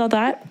 She's All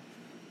That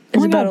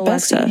is about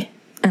Alexa Bessie.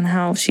 And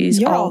how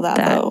she's all that.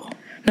 Though.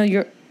 No,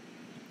 you're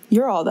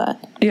all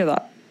that. You're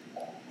that.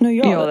 No,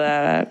 yell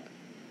that.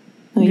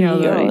 No, yell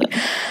that.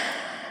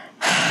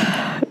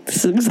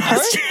 This is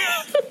exhausting.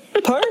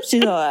 Purse,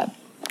 yell that.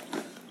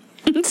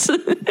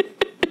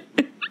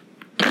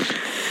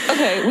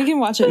 Okay, we can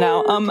watch it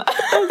now.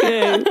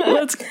 Okay,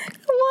 let's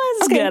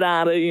get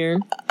out of here.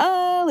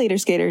 Later,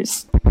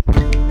 skaters.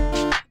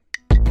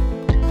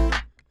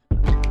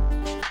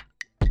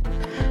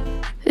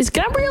 Is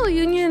Gabrielle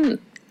Union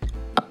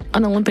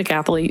an Olympic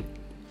athlete?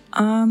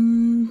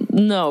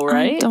 No,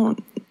 right?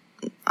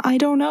 I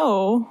don't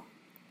know.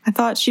 I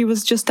thought she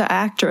was just an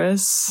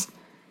actress.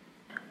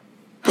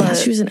 I thought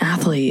she was an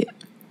athlete.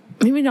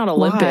 Maybe not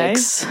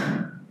Olympics.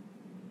 Why?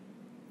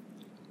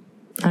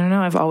 I don't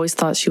know. I've always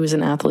thought she was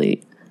an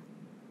athlete.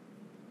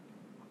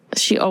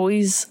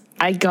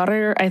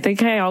 I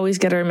think I always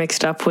get her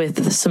mixed up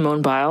with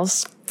Simone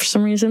Biles for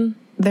some reason.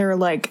 They're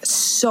like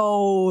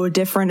so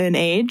different in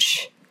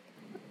age.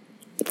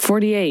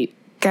 48.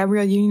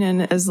 Gabrielle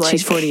Union is like...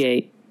 She's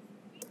 48.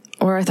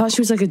 Or I thought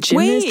she was like a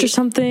gymnast or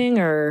something,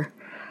 or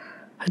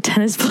a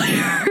tennis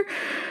player.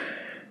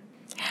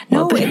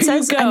 No, it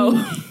says...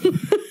 go.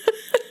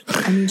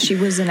 I mean, she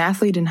was an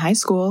athlete in high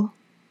school.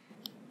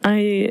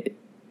 I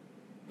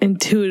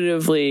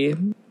intuitively...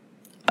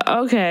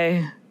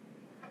 Okay.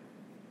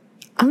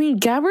 I mean,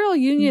 Gabrielle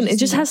Union, it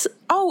just has...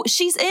 Oh,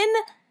 she's in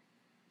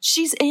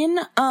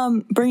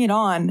Bring It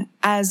On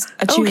as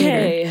a cheerleader.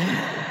 Okay.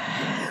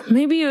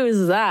 Maybe it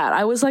was that.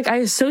 I was like, I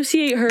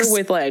associate her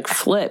with like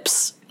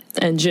flips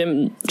and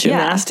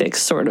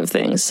gymnastics sort of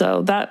things.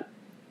 So that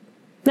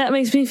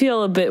makes me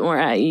feel a bit more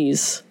at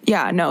ease.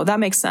 Yeah, no, that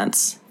makes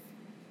sense.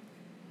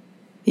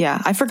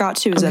 Yeah, I forgot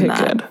she was in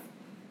that. Good.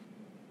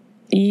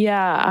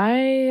 Yeah,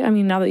 I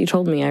mean, now that you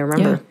told me, I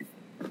remember.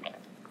 Yeah.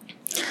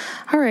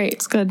 All right.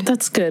 It's good.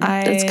 That's good.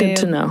 That's good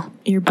to know.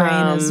 Your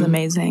brain is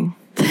amazing.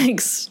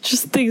 Thanks.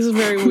 Just things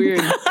very weird,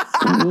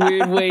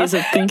 weird ways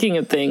of thinking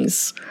of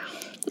things.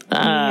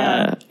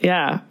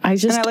 Yeah. I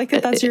like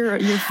that. That's your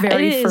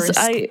very first.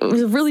 It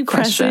was really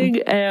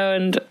pressing,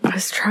 and I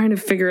was trying to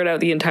figure it out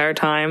the entire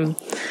time.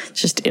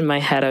 Just in my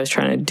head, I was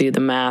trying to do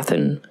the math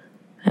and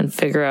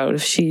figure out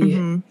if she.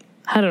 Mm-hmm.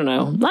 I don't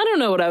know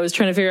what I was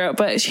trying to figure out,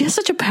 but she has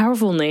such a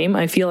powerful name.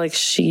 I feel like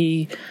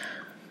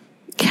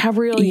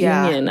Gabrielle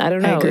Union. I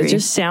don't know. It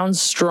just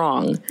sounds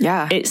strong.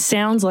 Yeah. It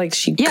sounds like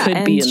she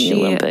could be in the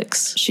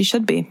Olympics. She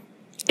should be.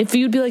 If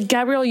you'd be like,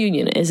 Gabrielle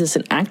Union, is this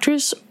an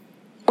actress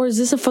or is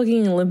this a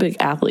fucking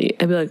Olympic athlete?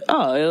 I'd be like,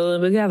 oh, an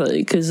Olympic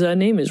athlete, because her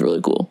name is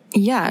really cool.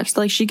 Yeah, it's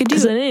like she could do...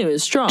 Because her name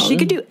is strong. She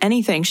could do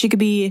anything. She could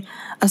be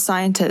a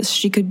scientist.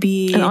 She could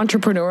be... an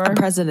entrepreneur. A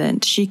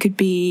president. She could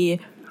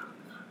be,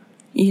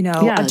 a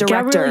director.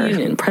 Gabrielle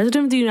Union,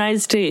 President of the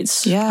United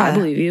States. Yeah. I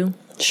believe you.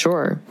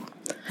 Sure.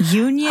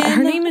 Union.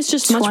 Her name is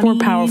just much more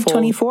powerful.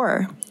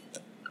 2024.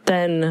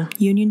 Than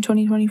Union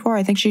 2024.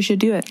 I think she should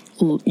do it.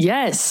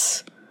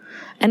 Yes.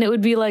 And it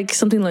would be like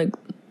something like,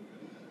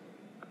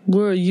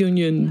 we're a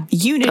union.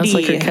 Unity. That's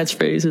like her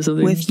catchphrase or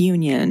something. With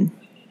union.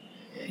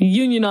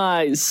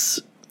 Unionize.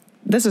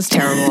 This is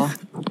terrible.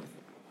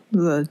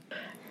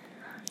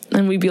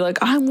 And we'd be like,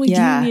 I'm with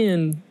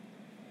union.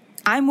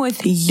 I'm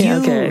with you. Yeah,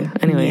 okay.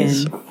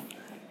 Anyways.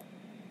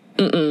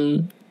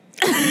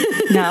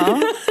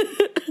 No.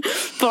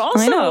 But also,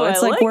 I know,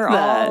 it's like we're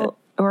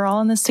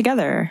all in this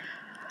together.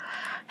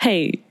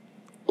 Hey,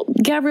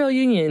 Gabrielle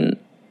Union,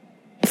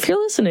 if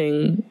you're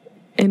listening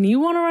and you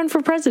want to run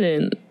for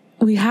president,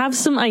 we have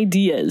some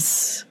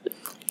ideas.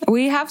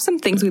 We have some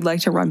things we'd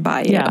like to run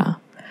by you.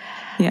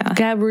 Yeah.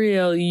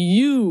 Gabrielle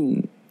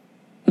Union.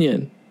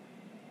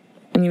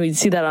 And you would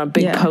see that on a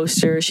big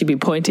poster. She'd be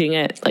pointing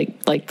at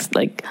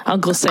like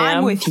Uncle Sam.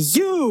 I'm with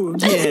you.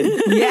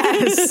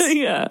 Yes.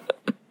 Yeah.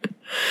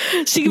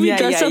 She could be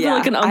dressed up in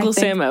like an Uncle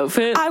Sam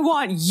outfit. I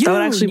want you. That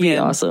would actually be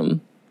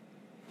awesome.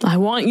 I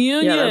want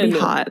union. Yeah, that'd be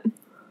hot.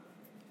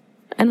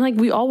 And like,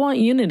 we all want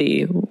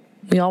unity.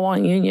 We all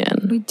want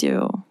union. We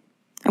do.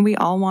 And we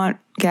all want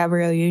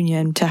Gabrielle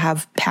Union to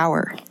have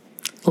power.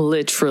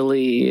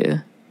 Literally.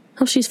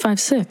 Oh, she's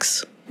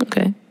 5'6".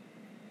 Okay.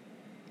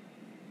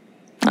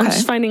 I'm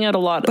just finding out a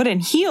lot but in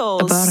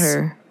heels, about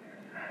her.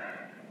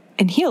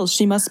 In heels,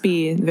 she must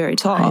be very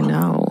tall. I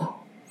know.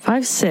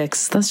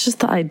 5'6". That's just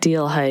the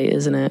ideal height,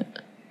 isn't it?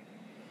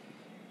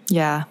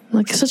 Yeah.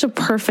 Like, such a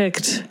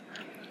perfect,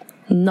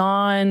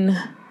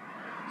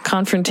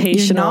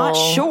 non-confrontational... You're not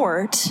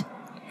short.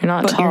 You're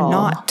not tall. You're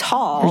not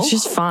tall. It's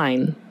just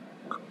fine.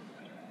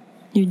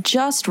 You're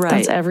just right.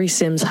 That's every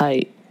Sims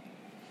height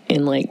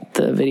in, like,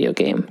 the video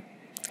game.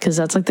 Because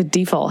that's, like, the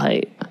default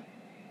height.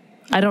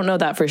 I don't know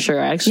that for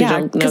sure. I actually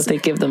don't know if they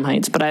give them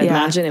heights, but I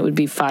imagine it would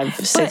be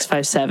 5'6",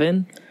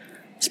 5'7".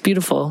 It's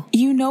beautiful.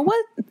 You know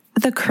what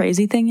the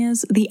crazy thing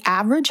is? The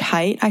average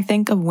height, I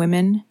think, of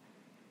women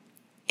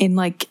in,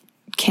 like,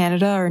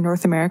 Canada or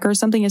North America or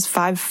something is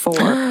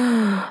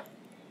 5'4".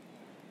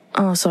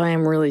 Oh, so I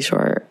am really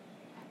short.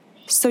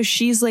 So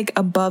she's, like,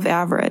 above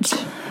average.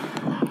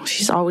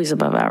 She's always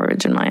above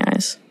average in my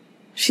eyes.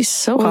 She's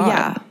so hot.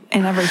 Yeah,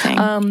 and everything.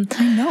 I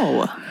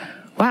know.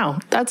 Wow,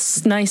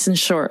 that's nice and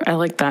short. I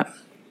like that.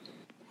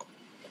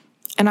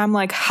 And I'm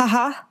like,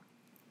 haha.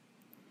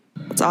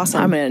 It's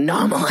awesome. I'm an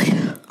anomaly.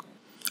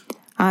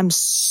 I'm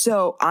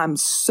so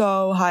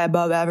high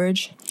above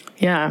average.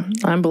 Yeah,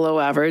 I'm below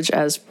average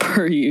as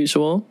per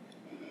usual.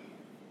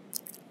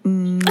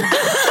 Like,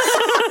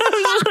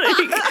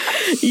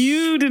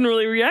 you didn't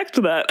really react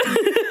to that.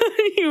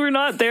 You were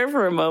not there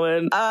for a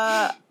moment.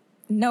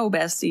 No,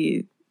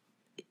 bestie.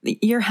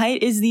 Your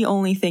height is the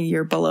only thing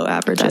you're below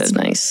average. That's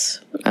nice.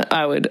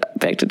 I would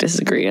beg to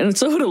disagree, and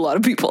so would a lot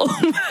of people.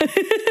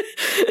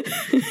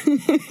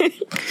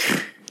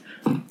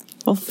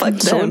 Well, fuck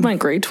so would my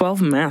grade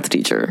 12 math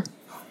teacher.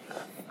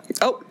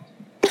 Oh.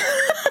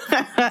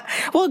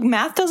 Well,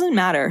 math doesn't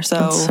matter, so.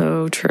 That's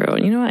so true.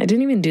 You know what? I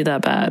didn't even do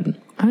that bad.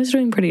 I was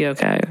doing pretty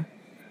okay.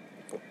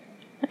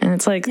 And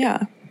it's like...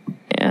 Yeah.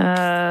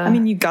 I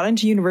mean, you got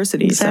into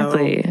university,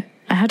 exactly. So.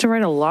 I had to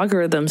write a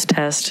logarithms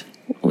test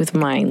with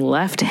my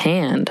left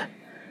hand.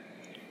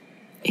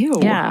 Ew.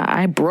 Yeah,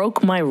 I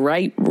broke my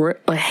right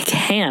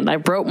hand. I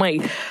broke my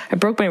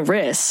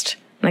wrist.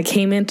 And I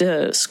came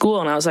into school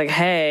and I was like,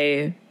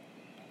 hey,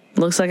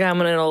 looks like I'm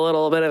in a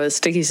little bit of a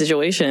sticky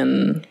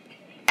situation.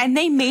 And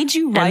they made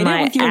you write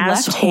it with your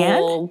left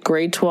hand?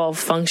 Grade 12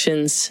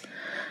 functions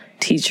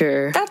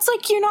teacher. That's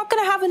like, you're not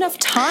going to have enough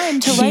time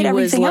to write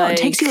everything out. It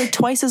takes you like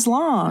twice as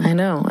long. I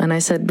know. And I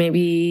said,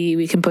 maybe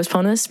we can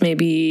postpone this.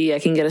 Maybe I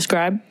can get a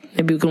scribe.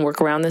 Maybe we can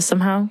work around this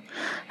somehow.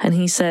 And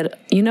he said,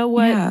 you know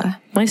what? Yeah.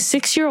 My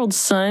 6-year-old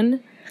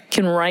son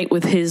can write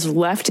with his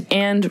left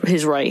and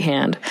his right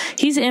hand.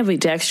 He's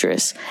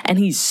ambidextrous and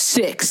he's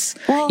 6.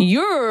 Well,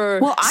 you're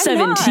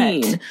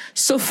 17.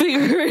 So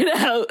figure it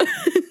out.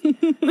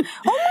 Oh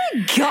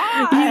my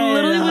God. He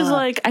literally was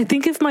like, I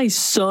think if my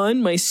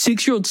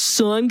 6-year-old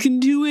son can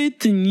do it,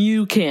 then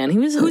you can. He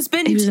was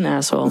an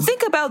asshole.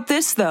 Think about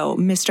this though,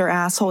 Mr.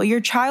 Asshole.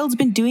 Your child's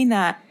been doing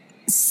that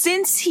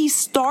since he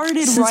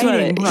started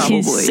writing, probably.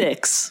 He's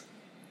 6.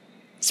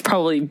 It's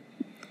probably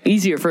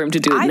easier for him to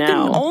do it now. I've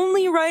been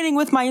only writing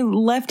with my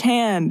left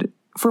hand,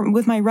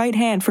 with my right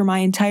hand for my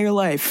entire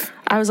life.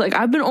 I was like,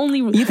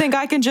 You think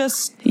I can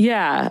just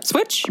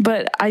switch?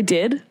 But I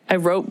did. I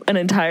wrote an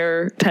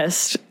entire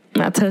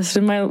math test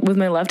with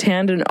my left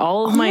hand, and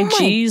all of my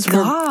G's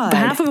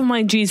half of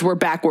my G's were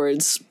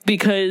backwards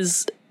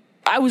because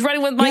I was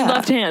writing with my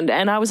left hand,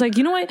 and I was like,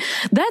 you know what?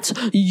 That's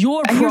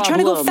your problem. You're trying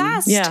to go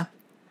fast. Yeah.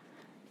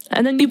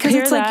 And then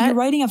pair it's like you're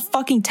writing a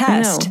fucking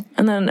test. I know.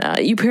 And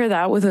then you pair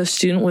that with a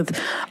student with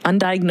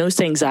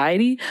undiagnosed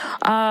anxiety.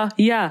 I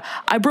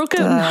broke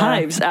out in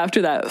hives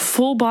after that.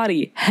 Full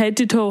body, head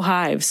to toe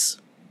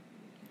hives.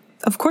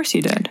 Of course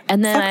you did.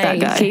 And then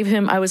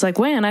I was like,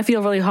 man, I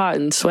feel really hot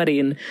and sweaty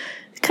and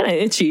kind of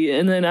itchy.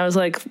 And then I was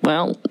like,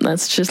 well,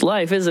 that's just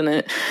life, isn't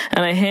it?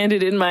 And I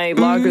handed in my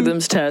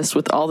logarithms test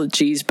with all the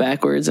G's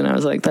backwards. And I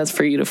was like, that's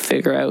for you to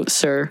figure out,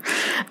 sir.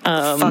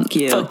 Fuck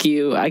you. Fuck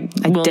you. I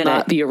will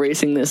not be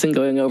erasing this and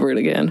going over it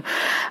again.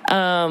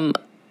 And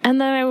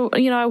then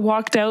I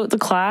walked out the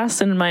class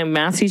and my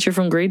math teacher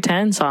from grade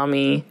 10 saw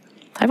me.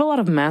 I have a lot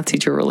of math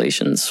teacher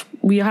relations.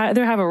 We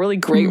either have a really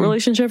great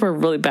relationship or a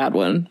really bad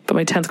one. But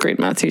my 10th grade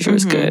math teacher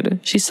was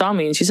good. She saw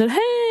me and she said, hey,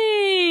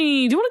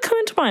 do you want to come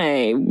into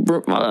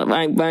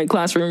my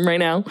classroom right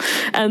now?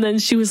 And then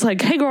she was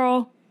like, hey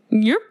girl,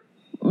 you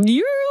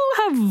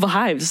have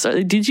hives.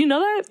 Did you know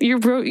that?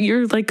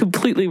 You're like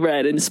completely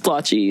red and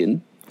splotchy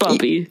and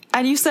bumpy.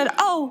 And you said,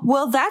 oh,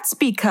 well, that's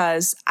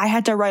because I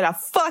had to write a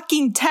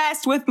fucking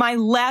test with my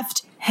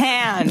left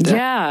hand.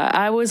 Yeah,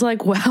 I was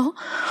like, well,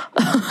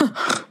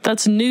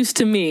 that's news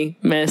to me,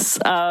 miss.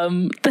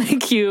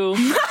 Thank you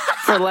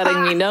for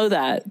letting me know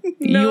that.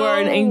 No. You are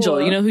an angel.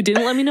 You know who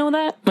didn't let me know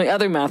that? My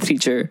other math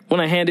teacher.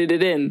 When I handed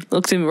it in,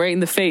 looked him right in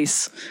the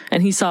face,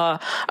 and he saw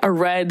a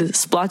red,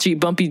 splotchy,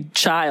 bumpy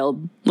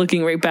child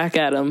looking right back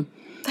at him.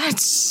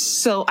 That's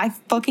so... I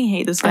fucking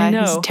hate this guy. I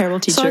know. He's a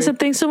terrible teacher. So I said,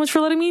 thanks so much for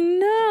letting me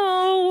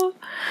know.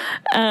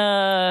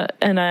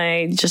 And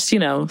I just,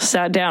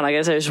 sat down. I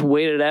guess I just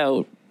waited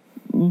out.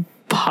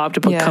 Popped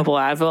up a couple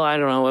Advil. I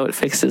don't know what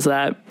fixes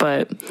that,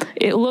 but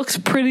it looks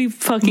pretty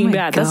fucking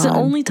bad. God. That's the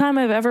only time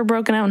I've ever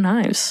broken out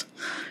knives,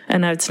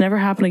 and it's never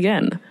happened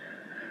again.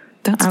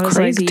 I was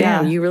crazy. Like,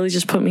 damn, you really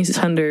just put me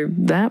under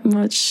that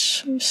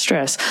much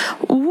stress.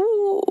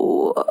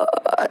 Ooh,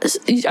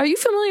 are you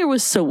familiar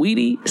with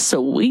Saweetie?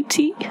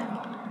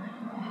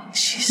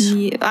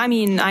 I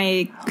mean,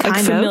 I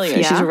kind familiar. Of,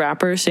 yeah. She's a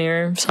rapper,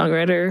 singer,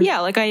 songwriter. Yeah,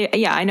 like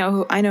I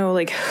know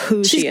like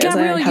who she is.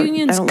 Gabrielle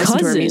Union's I don't cousin.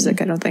 Listen to her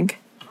music, I don't think.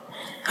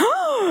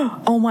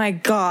 Oh my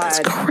God. That's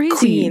crazy.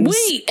 Queens.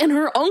 Wait, and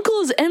her uncle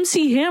is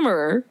MC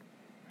Hammer.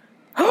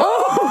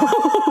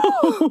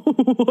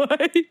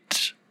 What?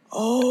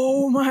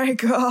 Oh my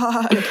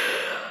God.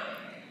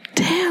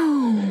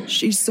 Damn.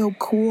 She's so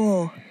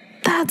cool.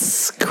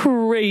 That's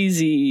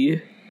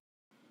crazy.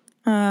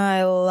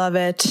 I love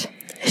it.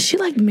 Is she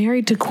like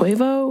married to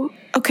Quavo?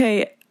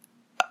 Okay,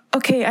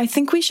 I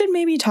think we should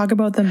maybe talk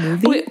about the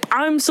movie. Wait,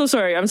 I'm so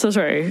sorry.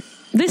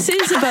 This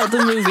is about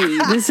the movie.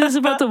 This is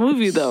about the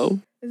movie,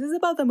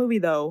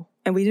 though.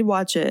 And we did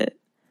watch it.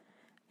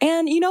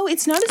 And,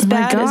 it's not as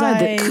bad as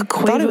I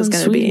thought it was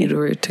going to be.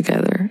 Were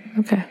together.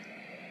 Okay.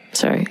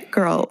 Sorry.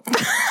 Girl.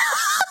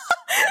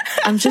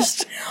 I'm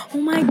just... Oh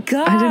my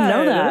God. I didn't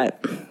know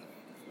that.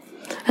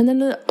 And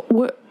then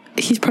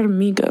he's part of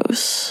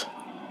Migos.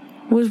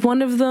 Was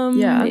one of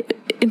them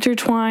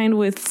intertwined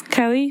with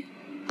Kylie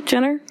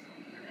Jenner?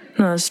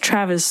 No, it's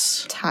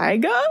Travis.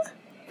 Tyga?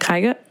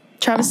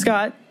 Travis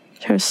Scott.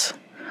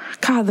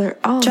 God, they're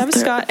all... Travis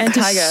Scott and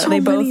Tyga. So they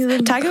both...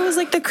 Tyga was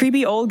like the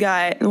creepy old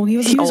guy. Well, he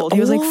wasn't old. He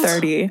was like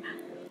 30.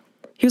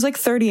 He was like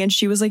 30 and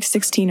she was like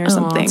 16 or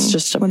something. It's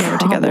just a when problem,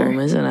 they were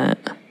together. Isn't it?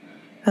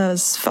 That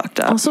was fucked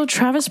up. Also,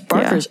 Travis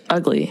Barker's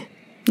ugly.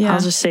 Yeah.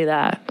 I'll just say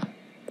that.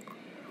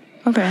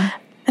 Okay.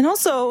 And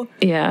also...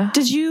 Yeah.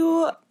 Did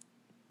you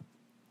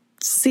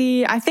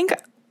see... I think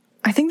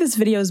this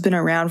video has been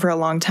around for a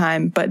long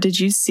time, but did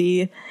you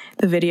see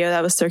the video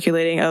that was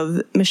circulating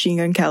of Machine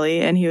Gun Kelly?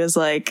 And he was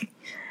like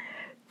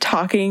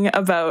talking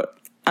about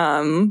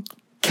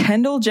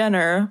Kendall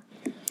Jenner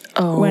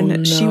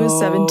when she was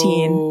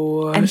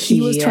 17 and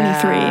he was 23.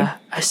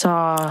 I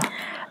saw.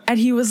 And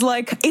he was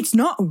like, it's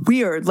not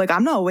weird. Like,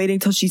 I'm not waiting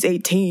till she's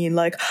 18.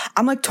 Like,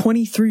 I'm like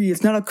 23.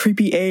 It's not a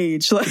creepy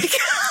age. Like,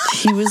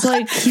 he was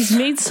like, he's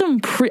made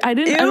some I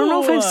don't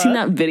know if I've seen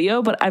that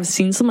video, but I've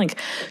seen some like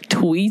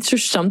tweets or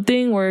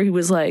something where he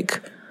was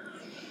like,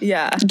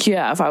 yeah,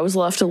 if I was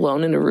left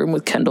alone in a room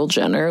with Kendall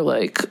Jenner,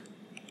 like,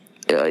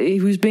 he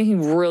was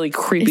making really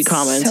creepy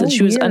comments, so and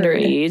she was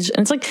underage.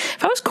 And it's like,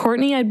 if I was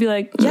Courtney, I'd be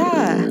like,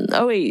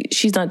 oh wait,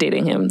 she's not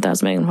dating him.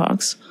 That's Megan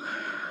Fox.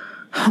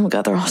 Oh my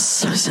God, they're all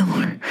so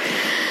similar.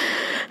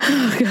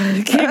 Oh God,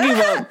 I can't give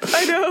up.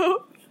 I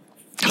know.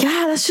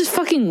 Yeah, that's just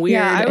fucking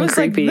weird and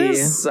creepy. Like,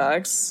 this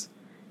sucks.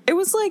 It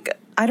was like,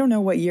 I don't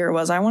know what year it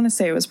was. I want to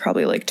say it was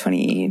probably like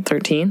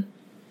 2013.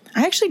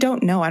 I actually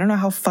don't know. I don't know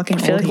how fucking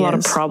old he is. I feel like a lot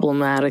of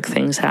problematic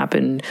things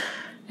happened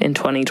in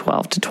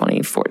 2012 to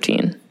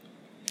 2014.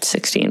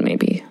 16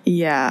 maybe.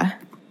 Yeah.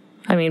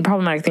 I mean,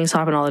 problematic things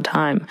happen all the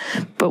time.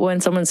 But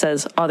when someone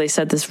says, oh, they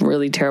said this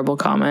really terrible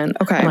comment,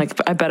 I'm like,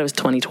 I bet it was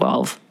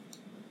 2012.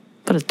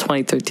 But it's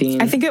 2013.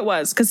 I think it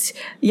was, because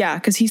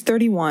he's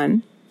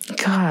 31.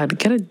 God,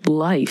 get a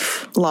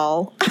life.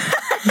 Lol.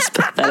 It's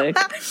pathetic.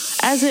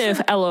 As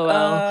if,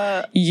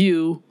 LOL,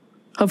 you,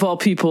 of all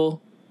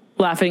people,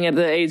 laughing at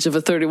the age of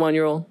a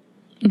 31-year-old.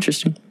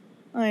 Interesting.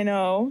 I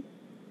know.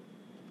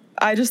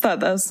 I just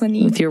thought that was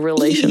funny. With your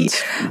relations.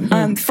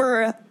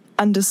 For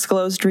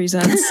undisclosed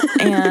reasons.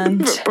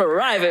 And for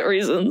private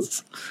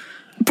reasons.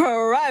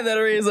 Oh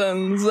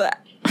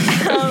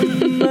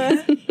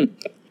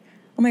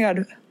my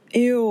God.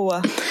 Ew.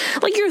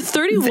 Like, you're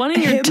 31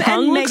 and your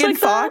tongue looks Megan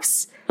like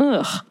Fox. That?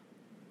 Ugh.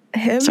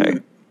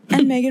 Him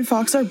and Megan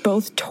Fox are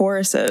both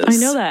Tauruses. I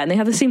know that, and they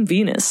have the same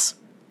Venus.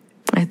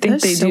 I think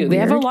they do. Weird. They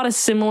have a lot of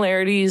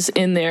similarities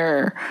in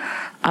their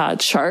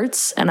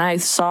charts, and I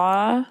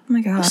saw... Oh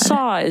my God.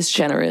 Saw is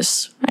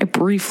generous. I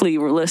briefly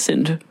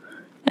listened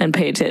and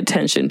paid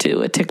attention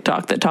to a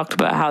TikTok that talked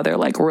about how they're,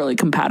 like, really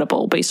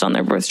compatible based on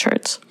their birth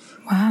charts.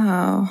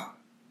 Wow.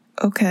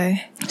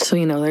 Okay. So,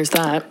 there's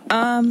that.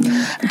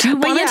 Do you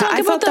want to talk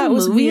about that movie?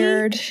 Was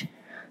weird.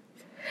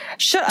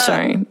 Shut up.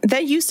 Sorry.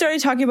 That you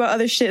started talking about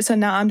other shit, so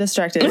now I'm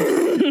distracted.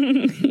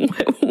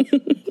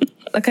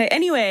 Okay,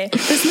 anyway,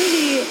 this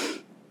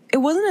movie, it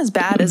wasn't as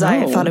bad as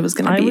I thought it was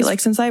going to be. Like,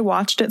 since I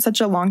watched it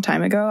such a long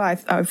time ago,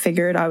 I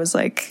figured I was,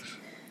 like,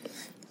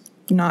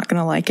 not going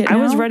to like it now,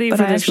 I was ready for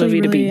this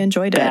movie to be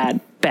enjoyed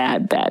bad.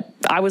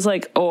 I was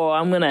like,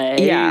 I'm going to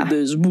hate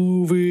this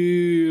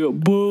movie.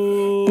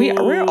 Boo.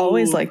 We're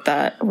always like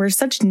that. We're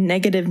such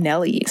negative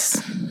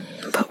Nellies.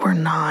 But we're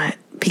not.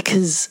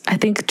 Because I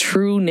think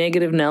true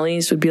negative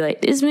Nellies would be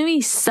like, this movie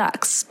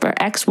sucks for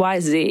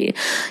XYZ.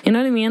 You know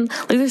what I mean?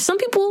 Like, there's some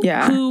people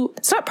who...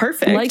 It's not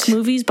perfect. ...like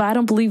movies, but I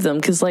don't believe them.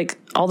 Because, like,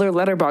 all their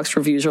Letterboxd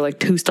reviews are, like,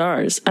 2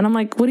 stars. And I'm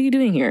like, what are you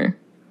doing here?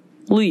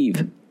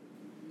 Leave.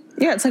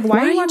 Yeah, it's like, why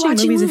are you watching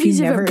movies if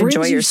you never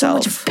enjoy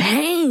yourself? So much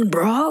pain,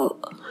 bro.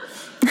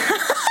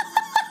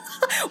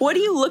 What are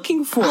you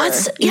looking for? What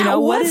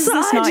is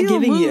this not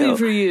giving you?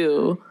 For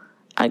you?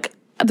 Like,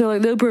 they're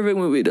like, the perfect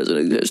movie doesn't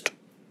exist.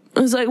 I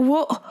was like,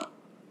 well,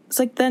 it's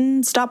like,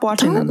 then stop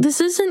watching them.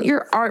 This isn't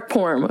your art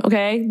form,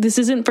 okay? This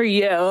isn't for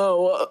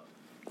you.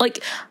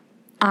 Like,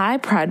 I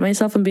pride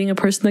myself on being a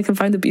person that can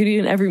find the beauty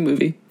in every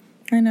movie.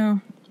 I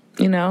know.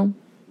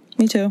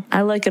 Me too.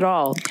 I like it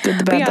all. Good,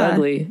 the bad, the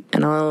ugly.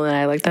 And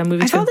I like that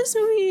movie too. I thought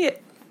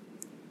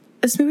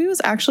this movie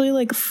was actually,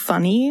 like,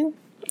 funny.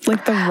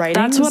 Like, the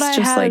writing was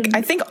just, like,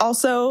 I think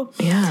also...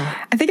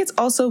 Yeah. I think it's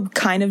also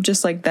kind of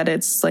just, like, that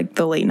it's, like,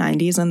 the late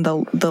 90s and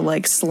the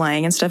like,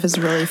 slang and stuff is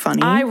really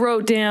funny. I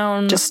wrote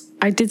down...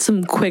 I did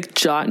some quick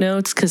jot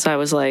notes because I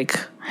was like,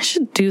 I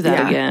should do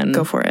that again.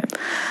 Go for it.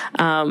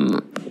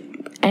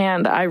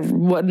 And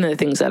one of the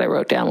things that I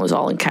wrote down was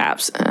all in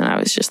caps. And I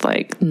was just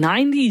like,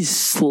 90s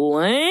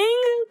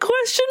slang?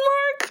 Question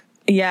mark?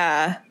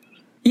 Yeah.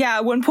 Yeah,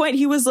 at one point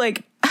he was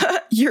like...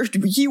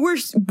 you were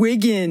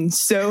wigging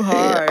so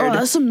hard. Oh,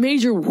 that's some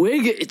major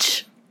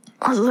wiggage.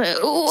 I was like,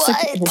 what?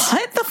 Like,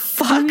 what the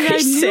fuck are you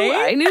saying?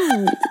 I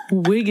knew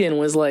wigging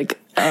was like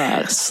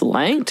a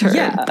slang term.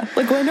 Yeah,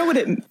 like, well, I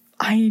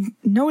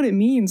know what it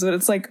means, but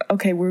it's like,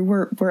 okay,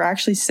 we're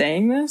actually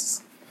saying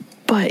this.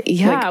 But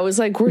yeah, I was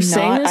like, we're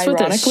saying this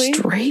with a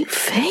straight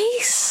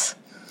face?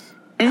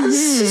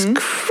 This is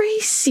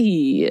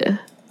crazy.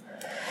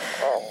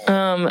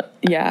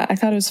 Yeah, I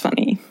thought it was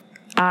funny.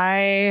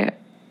 Oh,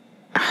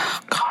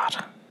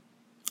 God.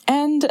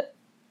 And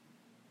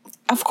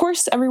of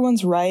course,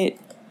 everyone's right.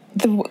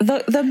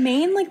 The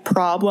main like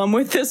problem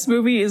with this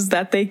movie is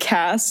that they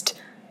cast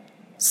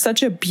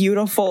such a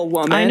beautiful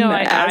woman. I know.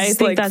 I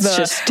think that's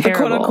just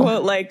terrible. The quote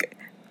unquote like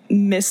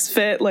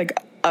misfit, like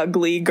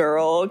ugly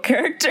girl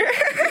character.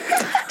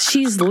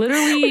 She's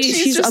literally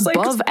she's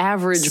above like,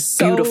 average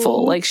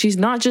beautiful. Like she's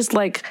not just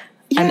like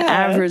an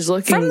average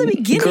looking from the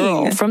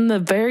beginning. Girl. From the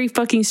very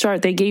fucking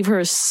start, they gave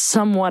her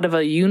somewhat of a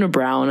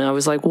unibrow, and I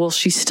was like, well,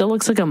 she still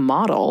looks like a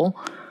model.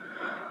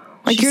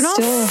 Like she's you're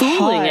not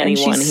fooling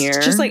anyone here.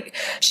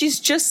 She's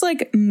just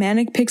like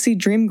manic pixie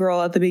dream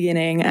girl at the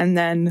beginning, and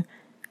then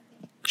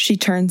she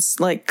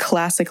turns like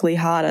classically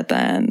hot at the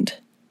end.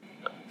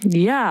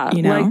 Yeah,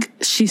 you know? Like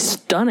she's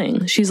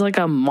stunning. She's like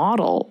a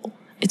model.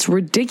 It's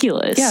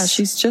ridiculous. Yeah,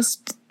 she's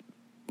just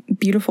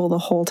beautiful the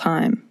whole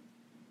time.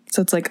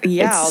 So it's like,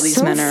 yeah, all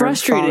these men are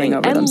falling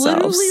over themselves.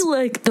 And literally,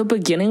 like the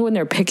beginning when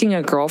they're picking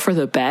a girl for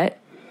the bet,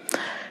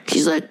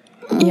 he's like,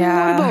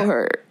 yeah, what about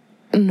her?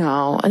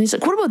 No. And he's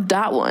like, what about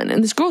that one?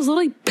 And this girl's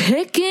literally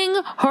picking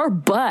her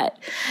butt.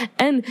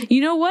 And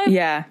you know what?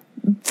 Yeah.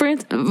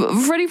 Freddie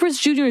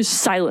Prinze Jr. is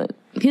silent.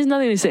 He has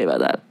nothing to say about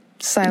that.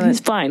 Silent. He's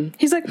fine.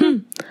 He's like,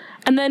 And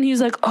then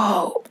he's like,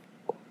 oh.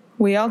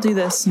 We all do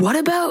this. What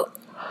about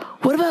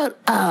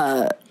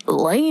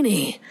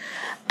Lainey?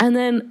 And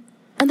then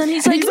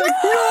he's like,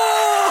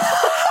 no!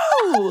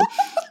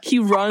 He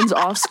runs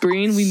off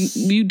screen.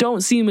 You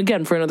don't see him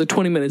again for another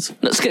 20 minutes.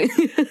 No, just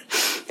kidding.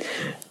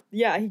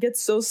 Yeah, he gets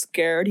so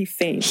scared, he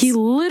faints. He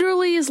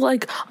literally is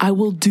like, I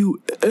will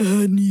do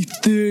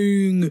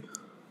anything,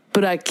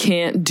 but I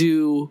can't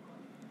do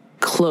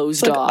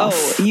closed off.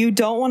 Oh, you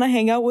don't want to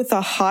hang out with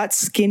a hot,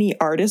 skinny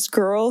artist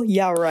girl?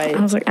 Yeah, right.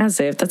 I was like, as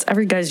if that's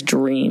every guy's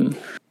dream.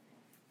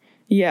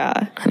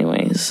 Yeah.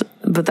 Anyways,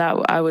 but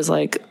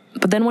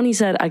then when he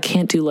said, I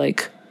can't do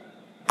like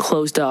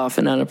closed off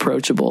and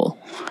unapproachable,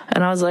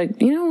 and I was like,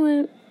 you know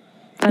what?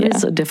 That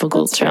is a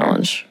difficult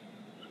challenge. Fair.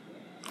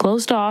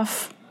 Closed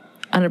off,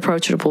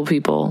 unapproachable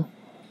people,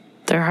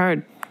 they're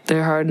hard.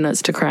 They're hard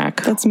nuts to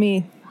crack. That's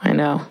me. I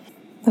know.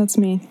 That's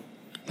me.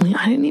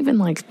 I didn't even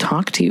like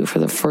talk to you for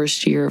the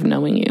first year of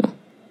knowing you.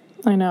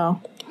 I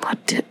know.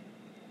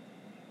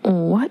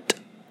 What?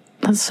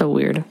 That's so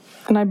weird.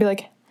 And I'd be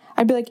like,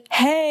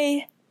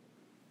 hey.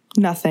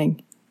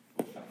 Nothing.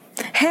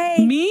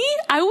 Hey. Me?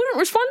 I wouldn't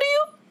respond to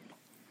you?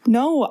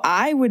 No,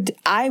 I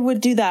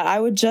would do that. I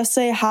would just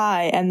say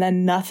hi and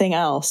then nothing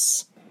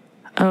else.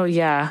 Oh,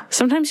 yeah.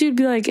 Sometimes you'd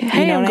be like,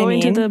 hey, I'm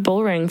going to the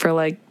bull ring for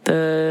like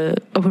the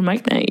open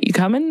mic night. You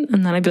coming?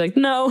 And then I'd be like,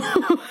 no.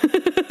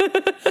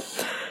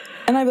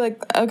 And I'd be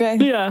like, okay.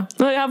 Yeah.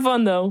 Like, have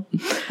fun, though.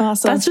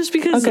 Awesome. That's just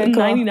because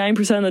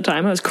 99% of the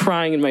time I was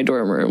crying in my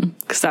dorm room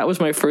because that was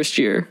my first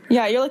year.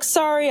 Yeah, you're like,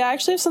 sorry, I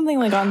actually have something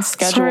like on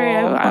schedule.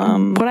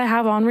 Sorry, what I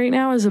have on right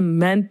now is a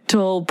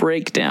mental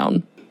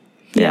breakdown.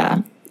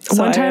 Yeah.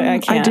 So one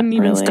time I didn't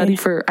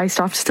even I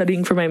stopped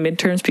studying for my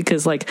midterms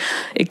because like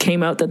it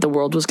came out that the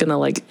world was going to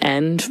like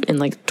end in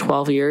like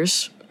 12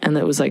 years and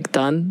that was like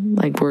done.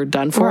 Like we're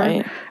done for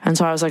it. And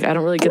so I was like, I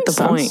don't really get the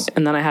point.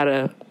 And then I had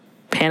a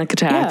panic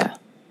attack. Yeah.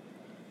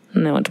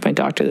 And I went to my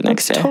doctor the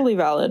next day. Totally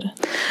valid.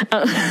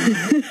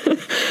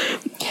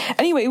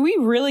 Anyway, we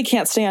really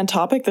can't stay on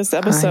topic this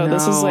episode.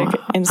 This is like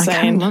insane.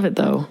 I kind of love it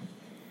though.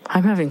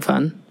 I'm having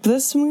fun.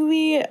 This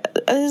movie,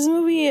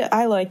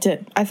 I liked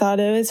it. I thought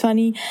it was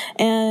funny.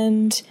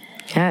 And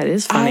yeah, it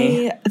is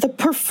funny. The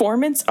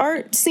performance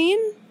art scene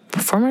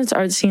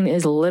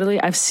is literally,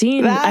 I've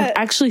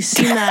actually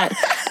seen that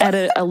at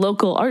a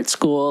local art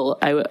school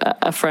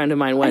a friend of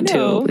mine went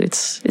to.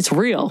 It's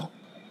real.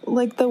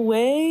 Like the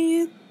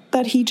way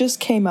that he just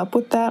came up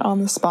with that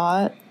on the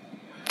spot.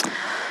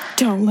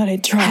 Don't let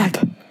it drop.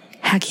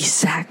 Hacky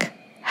sack.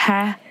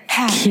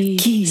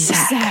 Hacky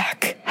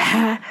sack.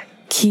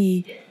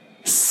 Hacky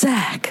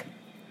sack.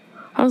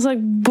 I was like,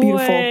 boy.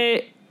 Beautiful.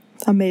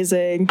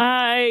 Amazing.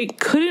 I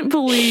couldn't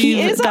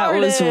believe that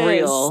was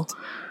real.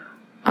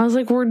 I was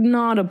like, we're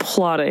not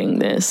applauding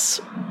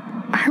this.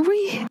 Are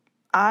we?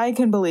 I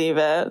can believe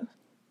it.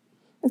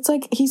 It's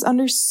like he's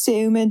under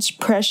so much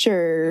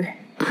pressure.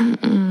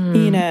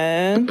 You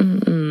know?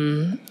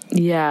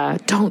 Yeah,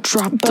 don't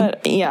drop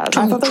But yeah,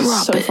 I thought that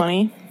was so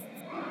funny.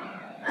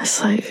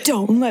 It's like,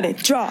 don't let it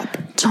drop.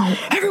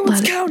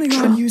 Everyone's counting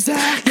on you,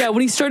 Zach. Yeah,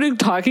 when he started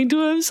talking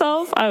to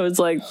himself, I was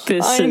like,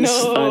 this is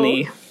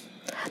funny.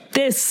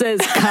 This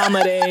is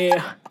comedy.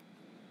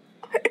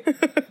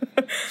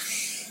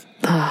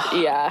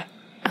 Yeah.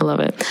 I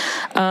love it.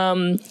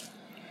 And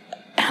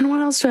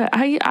what else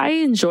I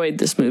enjoyed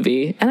this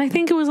movie. And I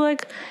think it was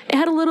like, it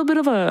had a little bit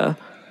of a,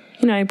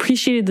 I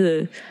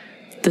appreciated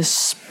the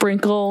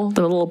sprinkle,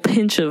 the little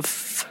pinch of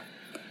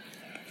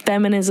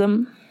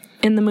feminism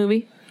in the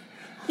movie.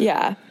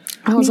 Yeah.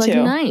 I was like,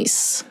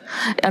 nice.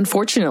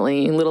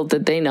 Unfortunately, little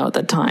did they know at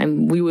the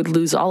time, we would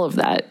lose all of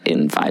that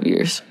in 5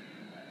 years.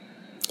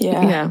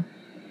 Yeah.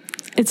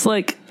 It's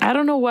like, I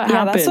don't know what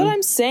happened. Yeah, that's what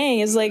I'm saying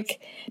is like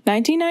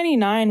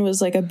 1999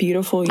 was like a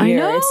beautiful year. I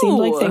know. It seemed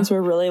like things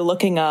were really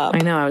looking up. I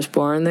know, I was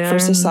born there. For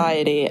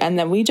society. And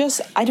then we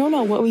just, I don't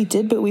know what we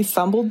did, but we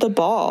fumbled the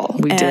ball.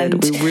 We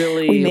did.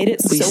 We made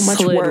it so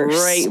much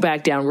worse. Right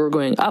back down. We were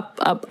going up,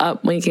 up,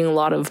 up, making a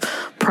lot of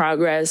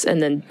progress.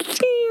 And then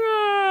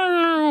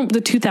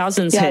the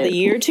 2000s hit. Yeah, the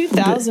year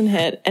 2000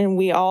 hit. And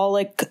we all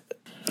like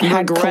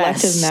had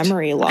collective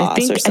memory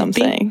loss or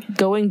something. I think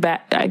going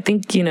back,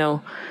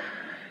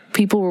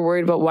 people were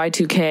worried about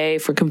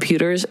Y2K for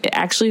computers. It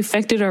actually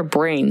affected our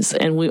brains,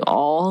 and we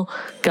all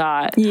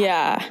got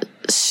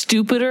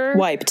stupider.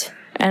 Wiped.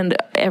 And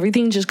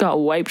everything just got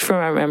wiped from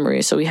our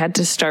memory, so we had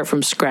to start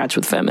from scratch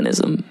with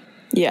feminism.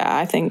 Yeah,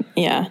 I think,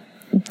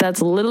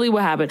 That's literally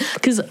what happened.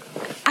 Because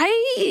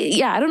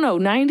I don't know,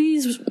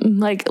 90s,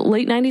 like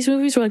late 90s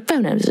movies were like,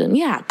 feminism,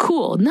 yeah,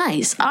 cool,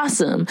 nice,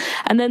 awesome.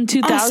 And then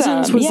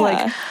 2000s was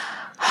like,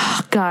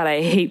 oh, God,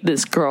 I hate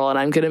this girl, and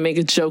I'm going to make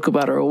a joke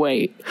about her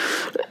weight.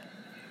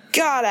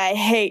 God, I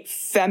hate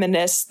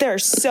feminists. They're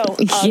so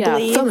ugly. Yeah,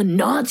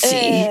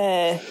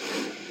 feminazi.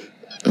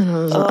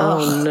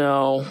 Oh,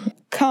 no.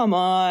 Come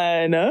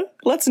on.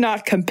 Let's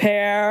not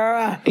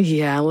compare.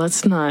 Yeah,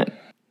 let's not.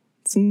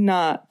 It's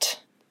not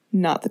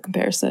the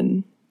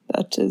comparison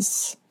that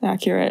is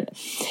accurate.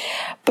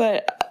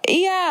 But,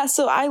 yeah,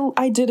 so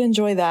I did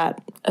enjoy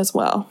that as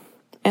well.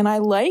 And I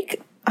like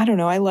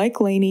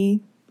Lainey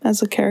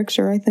as a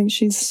character. I think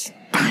she's...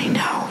 I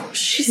know.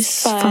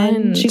 She's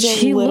fun. She's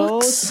a little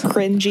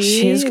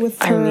cringy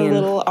with her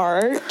little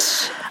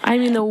art. I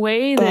mean, the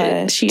way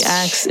that she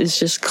acts is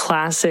just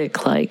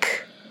classic,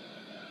 like,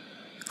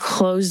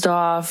 closed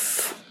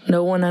off,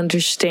 no one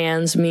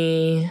understands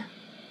me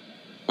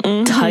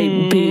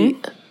type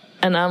beat.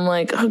 And I'm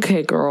like,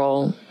 okay,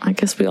 girl, I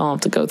guess we all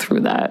have to go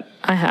through that.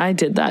 I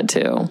did that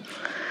too.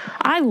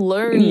 I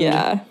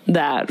learned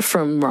that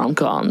from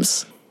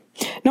rom-coms.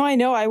 No, I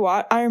know.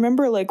 I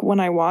remember like when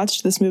I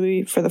watched this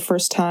movie for the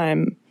first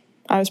time,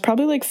 I was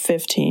probably like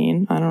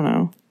 15. I don't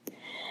know.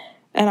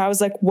 And I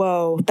was like,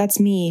 whoa, that's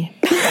me.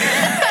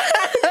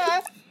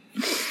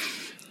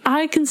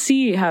 I can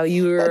see how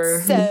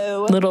your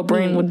little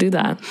brain would do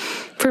that.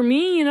 For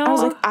me, I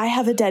was like, I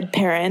have a dead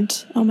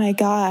parent. Oh my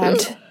God.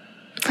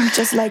 I'm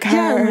just like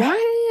her. Yeah,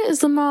 why is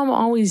the mom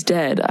always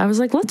dead? I was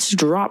like, let's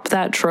drop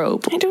that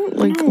trope. I don't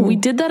know. We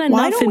did that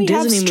enough in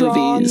Disney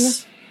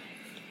movies.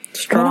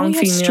 Strong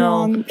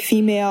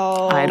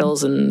female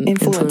idols and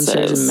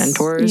influencers and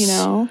mentors.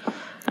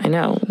 I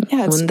know.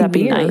 Yeah, wouldn't that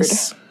be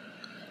nice?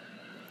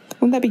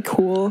 Wouldn't that be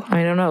cool?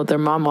 I don't know. Their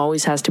mom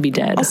always has to be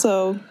dead.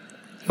 Also,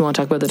 you want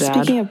to talk about the dad?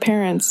 Speaking of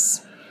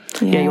parents,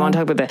 you want to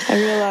talk about the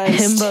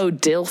himbo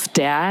dilf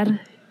dad?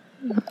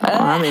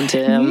 I'm into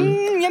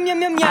him. Yum,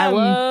 yum, yum, yum. I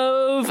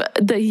love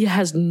that he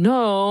has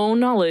no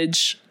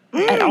knowledge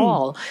at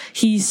all.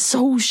 He's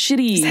so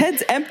shitty. His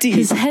head's empty.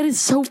 His head is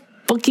so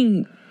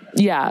fucking...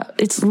 Yeah,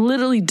 it's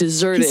literally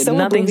deserted. He's so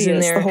Nothing's in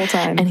there the whole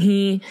time. And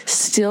he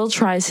still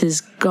tries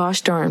his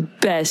gosh darn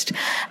best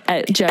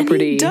at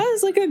Jeopardy. And he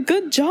does like a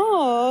good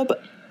job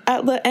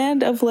at the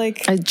end of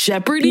like at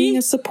Jeopardy, being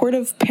a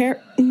supportive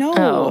parent.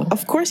 No,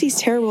 of course he's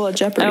terrible at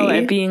Jeopardy. Oh,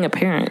 at being a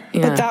parent.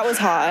 Yeah. But that was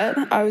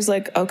hot. I was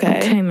like, okay,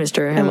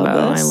 Mr. Himbo,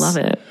 I love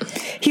it.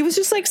 He was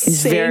just like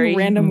saying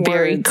random words,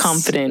 very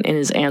confident in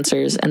his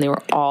answers, and they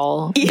were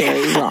all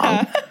very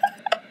wrong.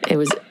 It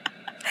was.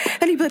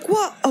 And he'd be like,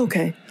 what?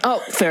 Okay. Oh,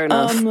 fair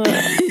enough.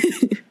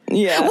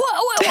 Yeah.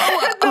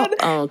 What?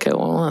 Oh, okay.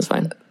 Well, that's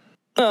fine.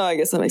 Oh, I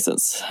guess that makes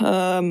sense.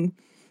 But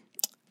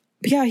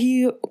yeah,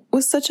 he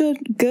was such a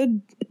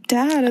good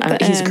dad at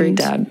the end. He's a great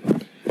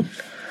dad.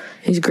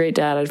 He's a great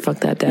dad. I'd fuck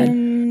that dad.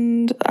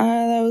 And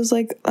I was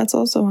like, that's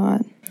also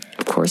hot.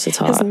 Of course it's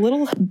hot. His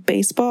little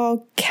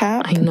baseball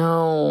cap. I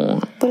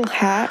know. Little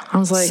hat. I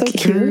was like,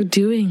 so you're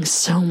doing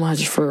so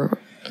much for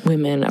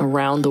women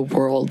around the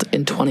world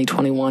in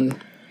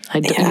 2021.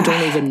 You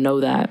don't even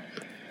know that.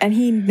 And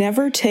he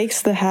never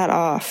takes the hat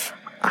off.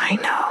 I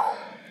know.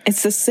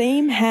 It's the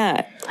same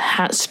hat.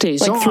 Hat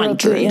stays on throughout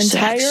the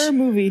entire sex.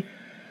 Movie.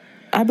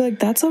 I'd be like,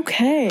 that's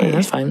okay. Yeah,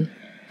 that's fine.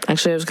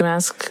 Actually, I was going to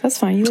ask. That's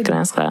fine. I was going to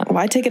ask that.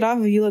 Why take it off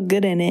if you look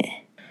good in it?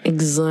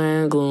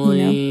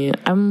 Exactly.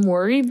 I'm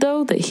worried,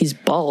 though, that he's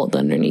bald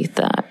underneath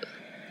that.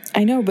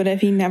 I know, but if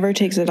he never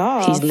takes it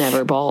off... He's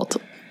never bald.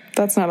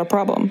 That's not a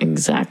problem.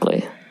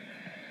 Exactly.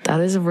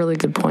 That is a really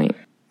good point.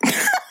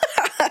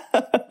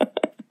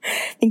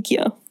 Thank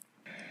you.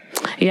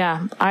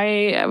 Yeah,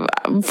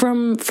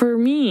 for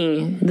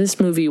me, this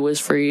movie was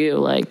for you.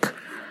 Like,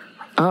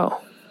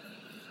 oh,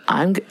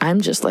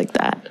 I'm just like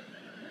that.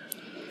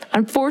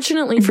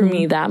 Unfortunately for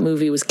me, that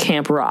movie was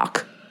Camp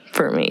Rock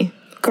for me.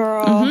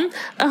 Girl.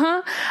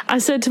 I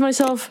said to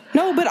myself,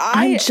 no, but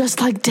I'm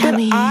just like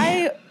Demi.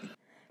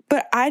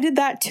 But I did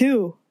that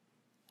too.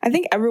 I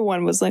think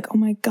everyone was like, oh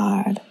my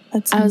God,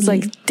 that's me. I was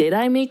like, did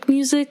I make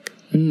music?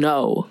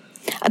 No.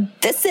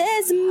 This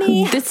is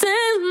me. This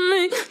is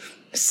me.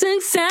 It's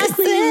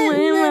exactly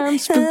where I'm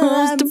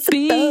supposed to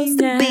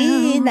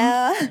be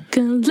now.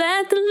 Gonna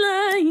let the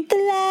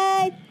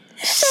light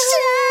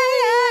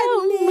shine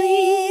on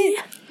me.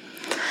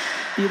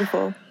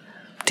 Beautiful.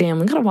 Damn,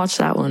 we gotta watch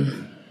that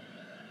one.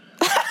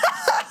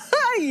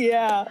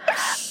 Yeah.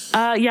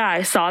 Yeah,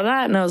 I saw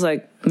that and I was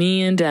like,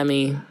 me and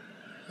Demi,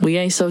 we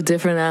ain't so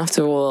different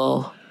after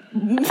all.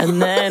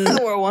 And then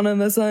we're one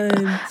and the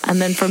same.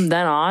 And then from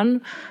then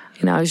on,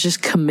 you know, I was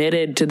just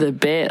committed to the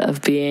bit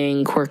of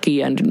being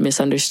quirky and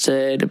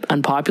misunderstood,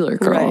 unpopular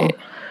girl. Right.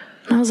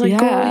 And I was like,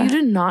 girl, you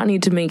did not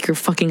need to make your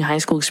fucking high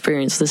school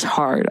experience this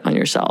hard on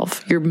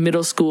yourself. Your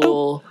middle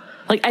school...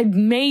 Like,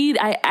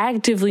 I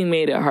actively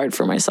made it hard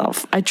for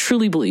myself. I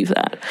truly believe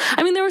that.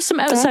 I mean, there were some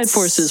outside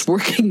forces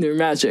working their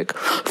magic,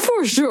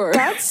 for sure.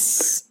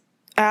 That's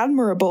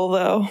admirable,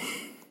 though.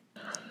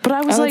 But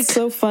I was like... That's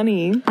so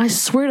funny. I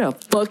swear to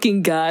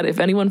fucking God, if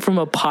anyone from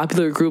a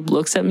popular group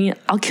looks at me,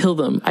 I'll kill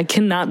them. I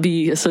cannot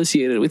be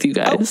associated with you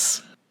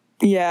guys.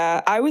 Oh.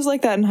 Yeah, I was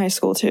like that in high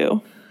school,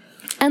 too.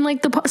 And,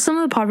 like, some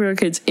of the popular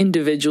kids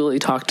individually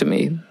talked to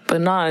me,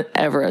 but not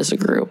ever as a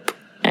group.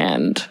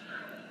 And...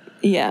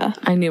 yeah,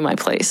 I knew my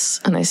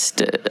place, and I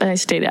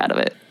stayed out of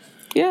it.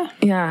 Yeah.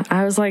 Yeah,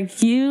 I was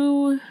like,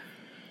 you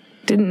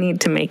didn't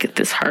need to make it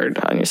this hard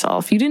on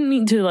yourself. You didn't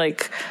need to,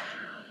 like,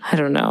 I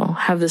don't know,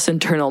 have this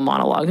internal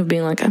monologue of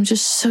being like, I'm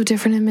just so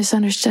different and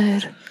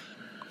misunderstood.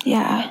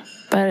 Yeah.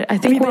 But I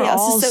think everybody we're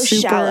all so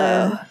super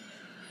shallow.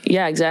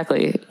 Yeah,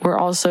 exactly. We're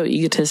all so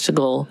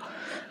egotistical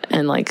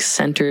and, like,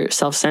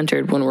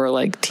 self-centered when we're,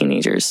 like,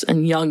 teenagers,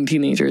 and young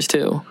teenagers,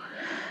 too.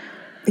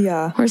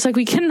 Yeah. Where it's like,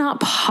 we cannot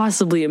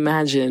possibly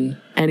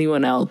imagine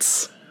anyone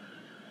else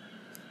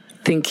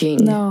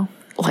thinking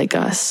like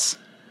us.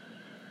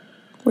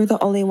 We're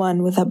the only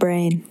one with a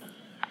brain.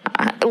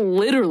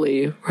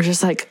 Literally, we're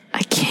just like,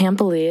 I can't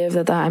believe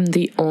that I'm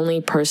the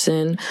only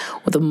person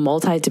with a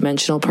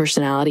multi-dimensional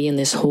personality in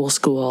this whole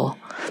school.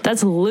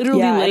 That's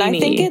literally Lainey. And I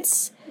think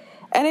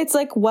it's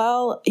like,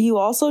 well, you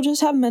also just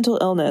have mental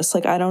illness.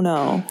 Like, I don't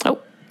know. Oh,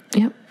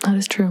 yep, that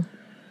is true.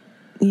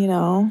 You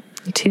know?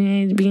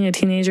 Being a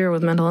teenager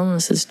with mental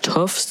illness is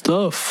tough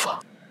stuff.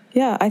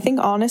 Yeah, I think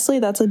honestly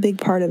that's a big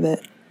part of it.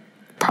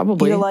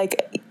 Probably. You're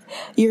like,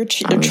 you're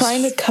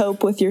trying to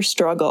cope with your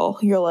struggle.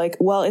 You're like,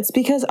 well, it's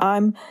because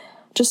I'm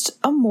just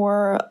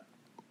my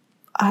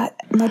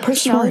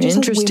personality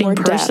just has way more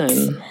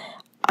depth.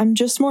 I'm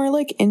just more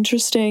like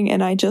interesting,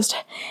 and I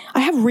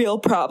have real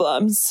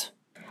problems.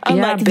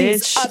 Unlike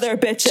these other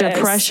bitches.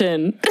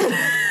 Depression.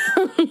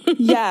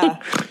 Yeah.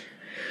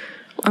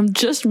 I'm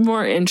just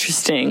more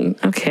interesting.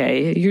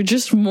 Okay, you're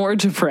just more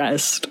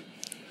depressed.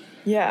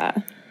 Yeah.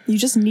 You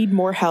just need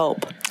more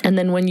help. And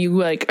then when you,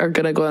 like, are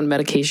gonna go on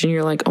medication,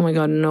 you're like, oh my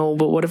God, no,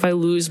 but what if I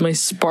lose my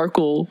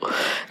sparkle?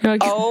 You're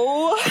like,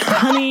 oh,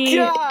 honey,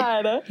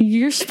 God.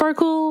 Your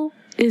sparkle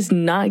is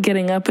not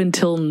getting up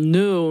until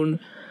noon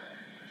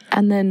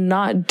and then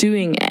not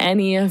doing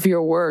any of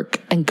your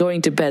work and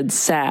going to bed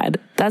sad.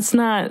 That's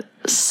not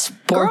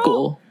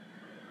sparkle. Girl,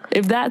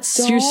 if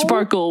that's your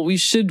sparkle, we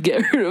should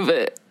get rid of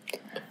it.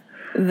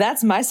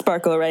 That's my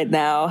sparkle right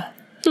now.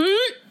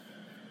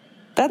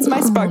 That's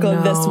my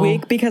sparkle this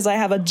week because I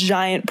have a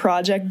giant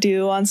project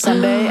due on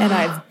Sunday and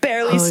I've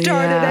barely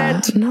started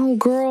it. No,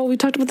 girl, we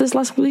talked about this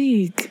last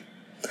week.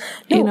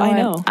 No, you know, I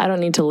know. I don't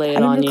need to lay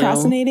it on you.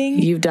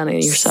 Procrastinating. You've done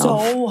it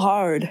yourself. So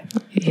hard.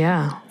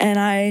 Yeah.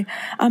 And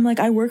I'm like,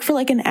 I work for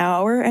like an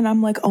hour and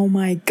I'm like, oh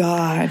my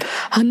God.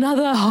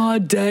 Another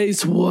hard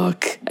day's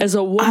work as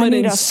a woman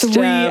in STEM.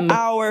 I need a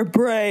 3-hour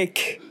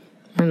break.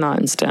 We're not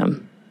in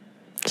STEM.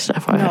 Just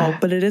FYI. No,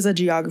 but it is a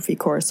geography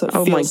course, so it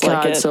feels like it. Oh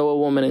my God, so a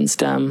woman in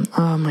STEM.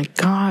 Oh my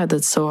God,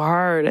 that's so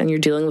hard. And you're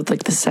dealing with,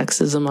 like, the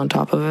sexism on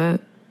top of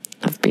it,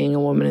 of being a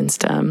woman in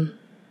STEM.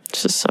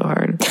 It's just so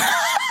hard.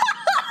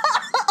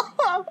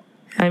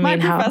 I mean, my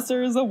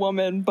professor is a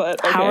woman, but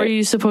okay. How are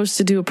you supposed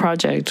to do a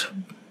project,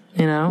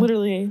 you know?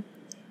 Literally.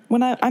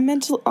 When I'm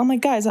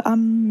like, guys,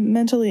 I'm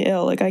mentally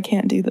ill. Like, I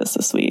can't do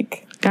this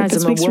week.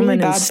 Guys, I'm a woman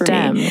really in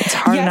STEM. It's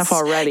hard enough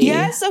already.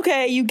 Yes,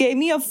 okay, you gave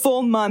me a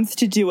full month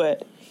to do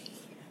it.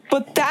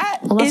 But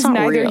that is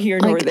neither here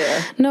nor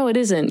there. No, it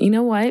isn't. You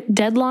know what?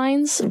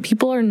 Deadlines,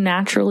 people are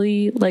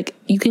naturally, like,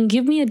 you can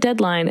give me a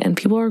deadline and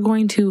people are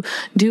going to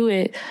do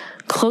it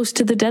close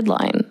to the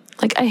deadline.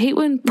 Like, I hate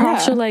when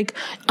profs are like,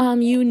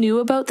 you knew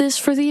about this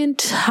for the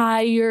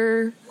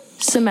entire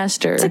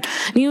semester. Like,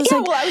 and he was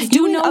like,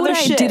 you know what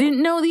I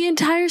didn't know the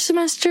entire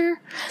semester?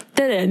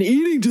 That an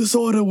eating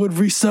disorder would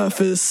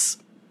resurface.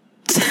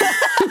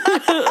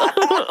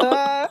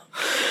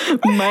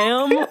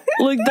 Ma'am,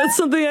 like, that's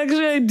something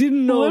actually I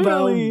didn't know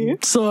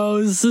about.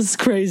 So this is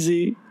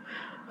crazy.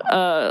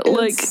 And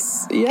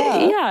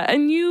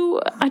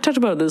I talked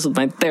about this with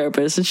my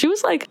therapist, and she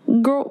was like,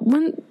 girl,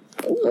 when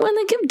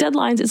they give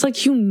deadlines, it's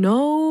like, you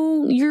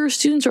know, your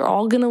students are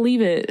all gonna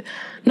leave it,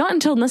 not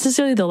until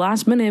necessarily the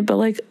last minute, but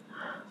like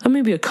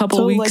maybe a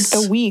couple weeks,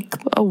 like a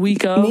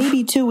week of,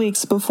 maybe 2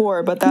 weeks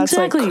before, but that's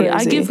exactly. Like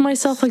crazy. I give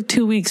myself like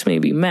 2 weeks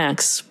maybe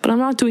max, but I'm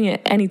not doing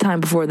it any time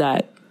before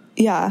that.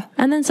 Yeah.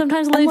 And then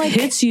sometimes life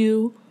hits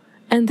you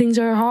and things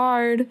are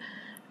hard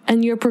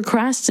and you're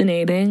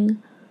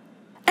procrastinating.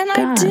 And God.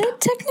 I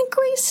did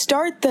technically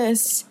start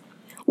this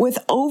with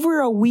over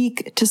a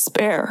week to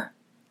spare.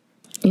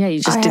 Yeah,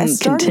 you just didn't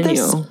started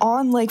continue. This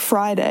on like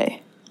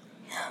Friday,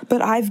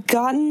 but I've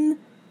gotten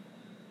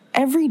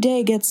every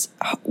day gets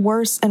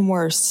worse and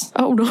worse.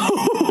 Oh no!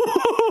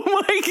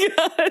 Oh my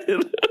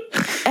god!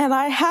 And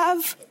I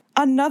have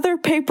another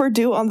paper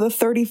due on the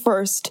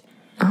 31st.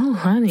 Oh,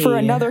 honey, for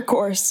another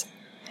course,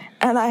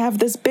 and I have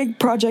this big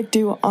project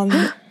due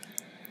on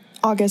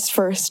August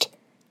 1st.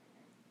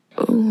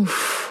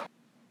 Oof.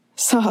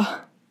 So,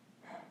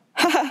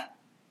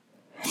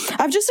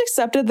 I've just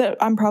accepted that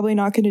I'm probably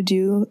not going to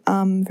do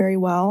very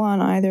well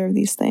on either of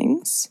these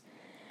things.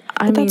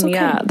 I mean,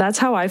 yeah, that's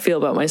how I feel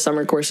about my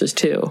summer courses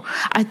too.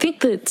 I think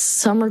that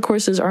summer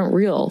courses aren't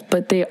real,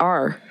 but they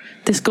are.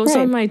 This goes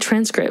on my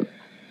transcript.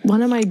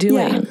 What am I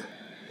doing?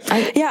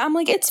 Yeah, I'm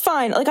like, it's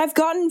fine. Like, I've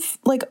gotten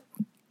like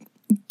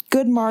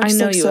good marks. I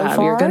know you so have.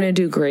 Far. You're going to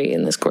do great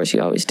in this course.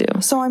 You always do.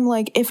 So I'm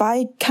like, if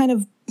I kind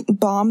of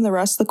bomb the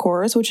rest of the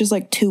course, which is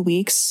like 2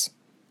 weeks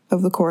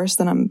of the course,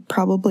 then I'm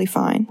probably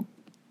fine.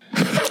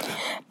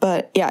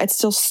 But yeah, it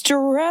still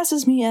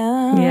stresses me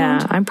out.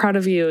 Yeah, I'm proud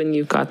of you, and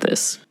you've got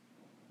this.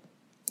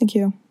 Thank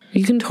you.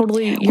 You can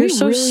totally. You're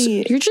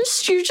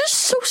just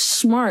so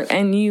smart,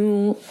 and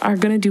you are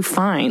gonna do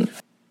fine.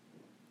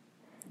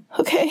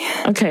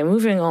 Okay,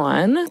 moving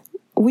on.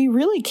 We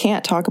really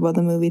can't talk about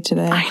the movie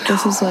today. I know.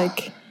 This is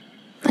like,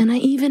 and I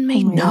even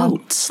made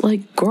notes. God.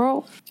 Like,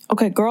 girl.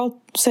 Okay,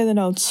 girl, say the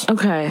notes.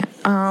 Okay.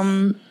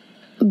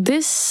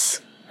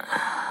 This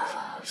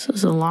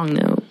is a long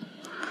note.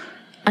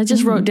 I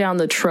just wrote down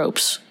the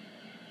tropes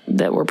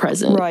that were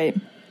present. Right.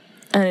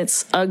 And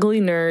it's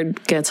ugly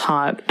nerd gets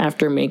hot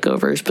after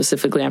makeover,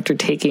 specifically after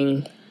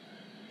taking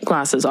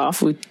glasses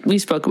off. We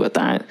spoke about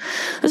that.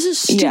 This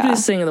is the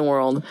stupidest thing in the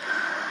world.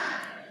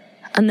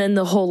 And then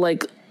the whole,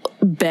 like,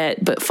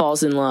 bet but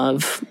falls in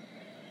love.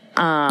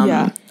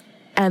 And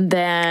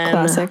then...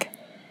 Classic.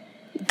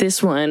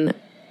 This one,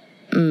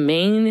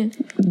 main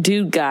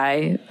dude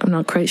guy. I'm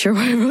not quite sure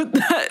why I wrote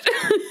that.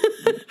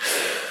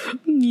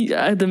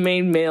 The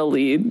main male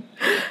lead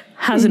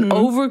has an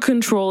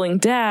over-controlling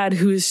dad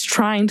who is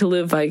trying to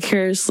live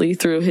vicariously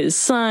through his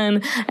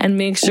son and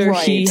make sure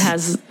he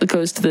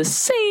goes to the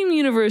same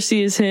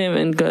university as him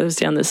and goes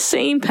down the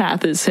same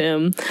path as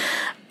him.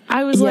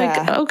 I was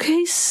like,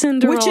 okay,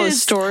 Cinderella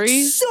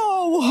story.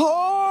 So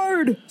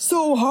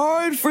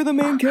hard for the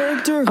main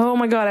character. Oh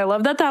my god, I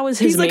love that was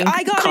his main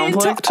conflict. I got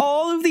into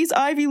all of these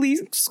Ivy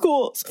League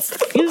schools.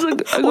 He's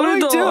like, I got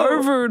into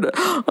Harvard.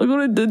 I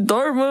got into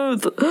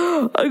Dartmouth.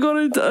 I got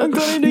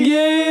into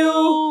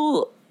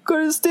Yale. Got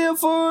into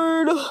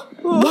Stanford.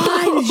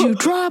 Why did you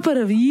drop out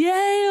of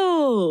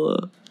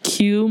Yale?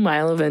 Cue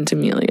Milo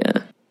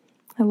Ventimiglia.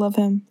 I love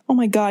him. Oh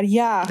my god,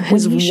 yeah.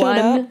 His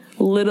one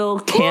little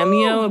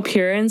cameo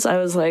appearance, I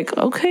was like,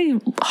 okay,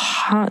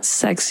 hot,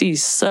 sexy,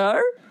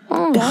 sir.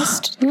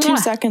 Best 2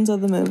 seconds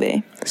of the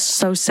movie.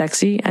 So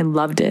sexy. I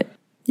loved it.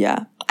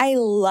 Yeah. I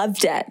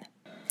loved it.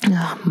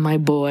 Oh, my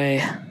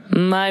boy.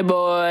 My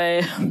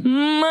boy.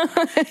 My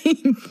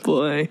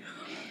boy.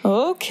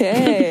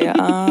 Okay.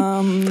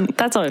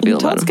 That's how I feel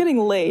about him. It's getting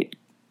late.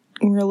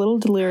 We're a little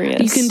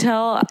delirious. You can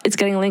tell it's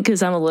getting late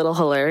because I'm a little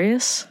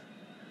hilarious.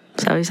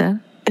 Is that what you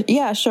said?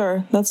 Yeah,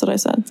 sure. That's what I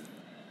said.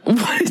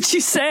 What did you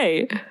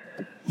say?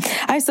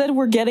 I said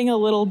we're getting a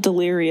little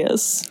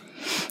delirious.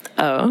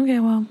 Oh, okay,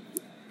 well.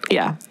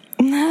 Yeah.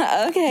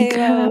 Okay.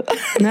 Well.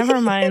 Never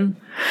mind.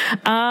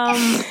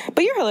 But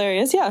you're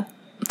hilarious, yeah.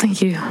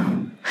 Thank you.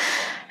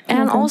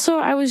 And also,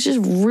 I was just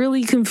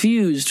really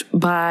confused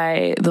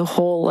by the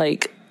whole,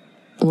 like,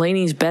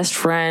 Lainey's best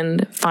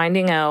friend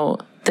finding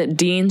out that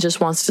Dean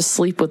just wants to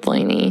sleep with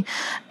Lainey,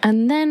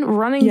 and then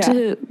running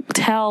to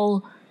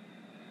tell...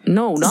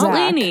 No, not Zach.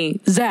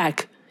 Lainey.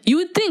 Zach. You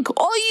would think,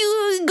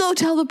 you go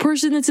tell the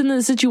person that's in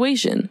the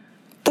situation.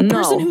 The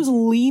person who's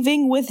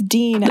leaving with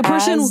Dean. The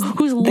person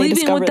who's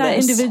leaving with that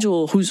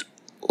individual who's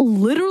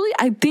literally,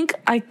 I think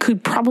I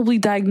could probably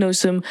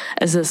diagnose him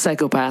as a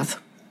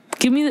psychopath.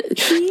 Give me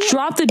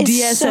drop the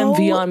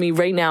DSMV on me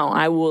right now.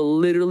 I will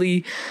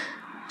literally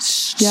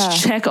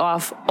check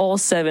off all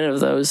 7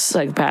 of those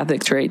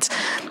psychopathic traits.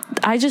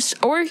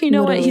 You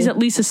know what? He's at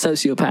least a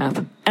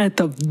sociopath at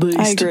the least.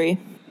 I agree.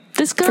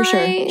 This guy, for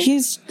sure.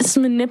 He's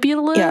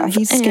manipulative. Yeah,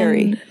 he's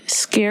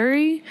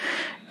scary,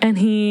 and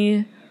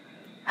he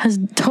has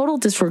total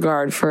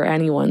disregard for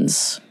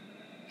anyone's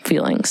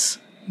feelings.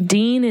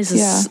 Dean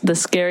is the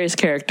scariest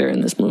character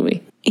in this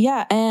movie.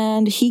 Yeah,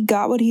 and he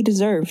got what he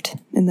deserved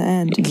in the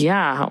end.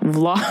 Yeah,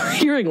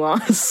 hearing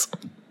loss.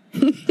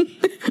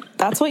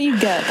 That's what you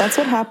get. That's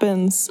what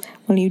happens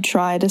when you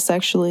try to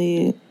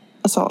sexually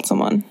assault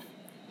someone.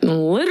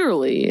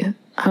 Literally.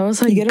 I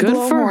was like, you get a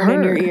good for her.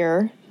 In your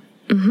ear.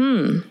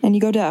 Mm-hmm. And you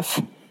go deaf.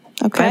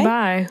 Okay?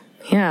 Bye-bye.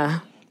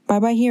 Yeah.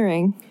 Bye-bye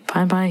hearing.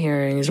 Bye-bye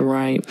hearing is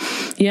right.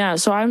 Yeah,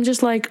 so I'm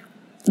just like,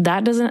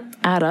 that doesn't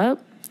add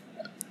up.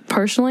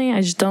 Personally, I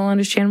just don't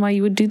understand why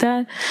you would do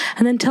that.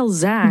 And then tell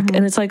Zach,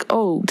 and it's like,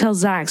 tell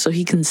Zach so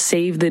he can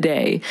save the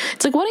day.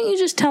 It's like, why don't you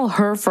just tell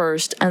her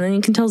first, and then you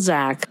can tell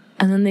Zach,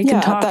 and then they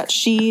can talk. That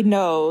she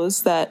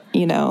knows that,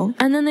 And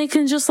then they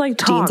can just, like,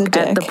 talk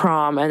at the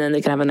prom, and then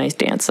they can have a nice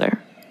dance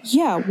there.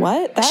 Yeah,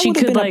 what? That would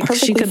have been a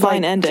perfectly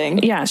fine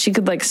ending. Yeah, she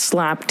could like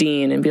slap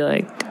Dean and be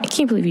like, I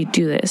can't believe you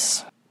do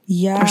this.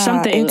 Yeah. Or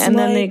something. And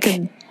then they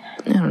could,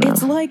 I don't know.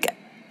 It's like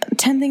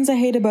 10 Things I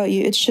Hate About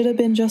You. It should have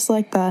been just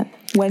like that.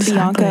 When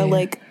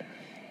Bianca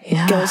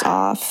goes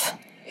off.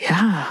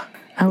 Yeah.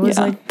 I was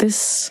like,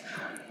 this,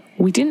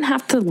 we didn't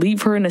have to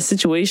leave her in a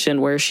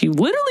situation where she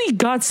literally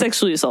got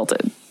sexually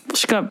assaulted.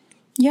 She got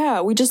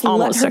we just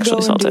let her go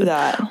and do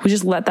that. We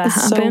just let that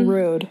happen. So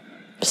rude.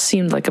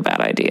 Seemed like a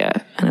bad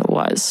idea, and it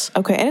was.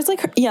 Okay, and it's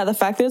like, the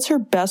fact that it's her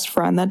best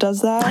friend that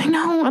does that. I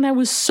know, and I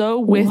was so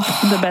with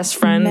the best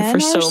friend for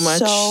so much.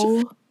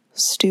 So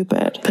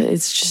stupid. But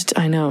it's just,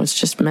 I know, it's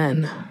just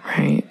men,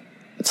 right?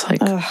 It's like,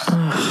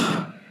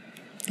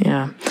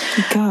 yeah.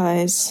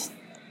 Guys.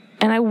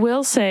 And I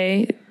will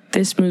say,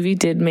 this movie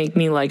did make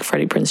me like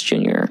Freddie Prinze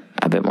Jr.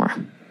 a bit more.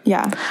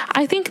 Yeah.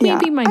 I think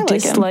maybe my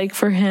dislike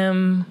for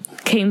him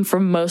came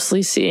from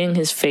mostly seeing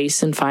his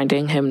face and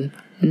finding him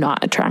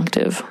not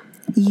attractive.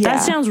 Yeah.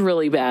 That sounds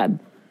really bad.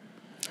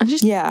 But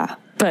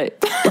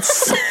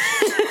it's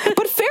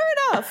but fair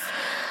enough.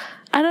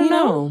 I don't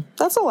know.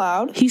 That's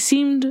allowed.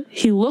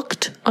 He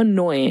looked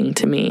annoying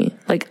to me.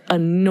 Like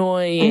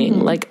annoying.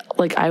 Mm-hmm.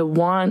 Like I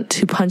want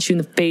to punch you in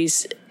the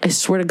face. I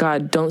swear to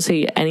God, don't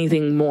say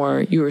anything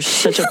more. You are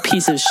such a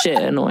piece of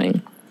shit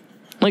annoying.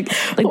 Like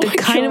the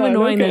kind of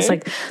annoying that's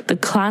like the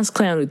class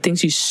clown who thinks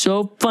he's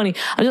so funny.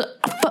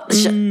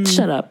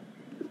 Shut up.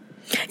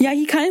 Yeah,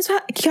 he kind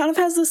of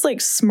has this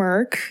like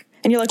smirk,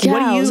 and you're like,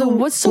 what are you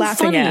what's so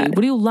laughing funny? at? What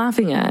are you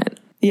laughing at?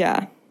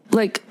 Yeah.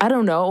 Like, I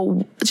don't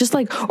know, just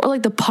like, or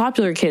like the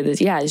popular kid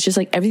is, it's just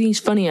like, everything's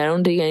funny, I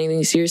don't take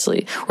anything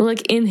seriously. Or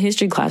like in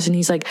history class, and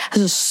he's like,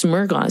 has a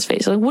smirk on his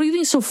face. Like, what do you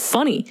think is so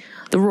funny?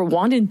 The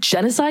Rwandan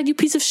genocide, you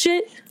piece of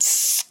shit?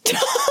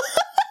 Stop.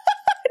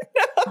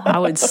 No. I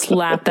would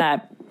slap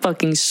that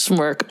fucking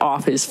smirk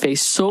off his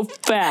face so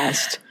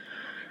fast.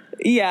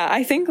 Yeah,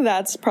 I think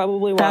that's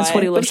probably why. That's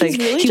what he looks like.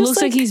 Really he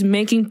looks like he's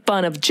making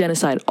fun of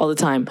genocide all the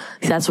time.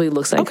 That's what he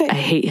looks like. Okay. I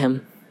hate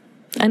him.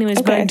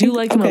 Anyways, but I do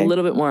like him a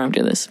little bit more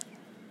after this.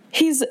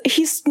 He's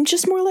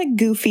just more like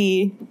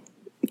goofy,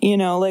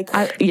 like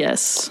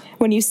yes.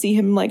 When you see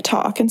him like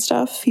talk and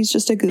stuff, he's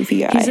just a goofy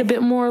guy. He's a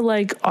bit more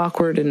like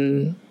awkward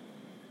and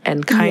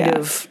kind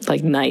of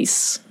like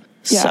nice.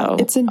 Yeah, so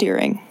it's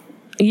endearing.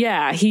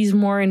 Yeah, he's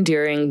more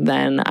endearing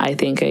than I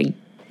think a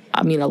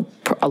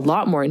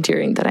lot more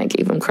endearing than I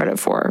gave him credit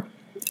for.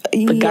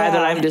 The guy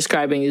that I'm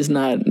describing is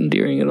not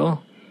endearing at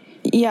all.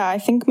 Yeah, I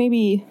think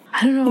maybe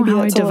I don't know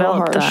how I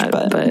developed that,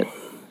 but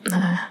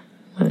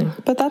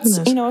that's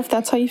if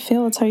that's how you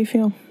feel, that's how you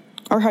feel,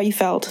 or how you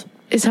felt.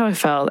 It's how I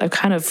felt. I've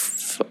kind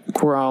of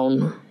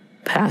grown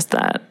past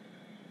that.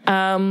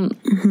 I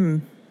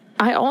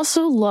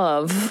also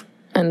love,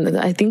 and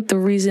I think the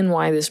reason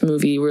why this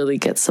movie really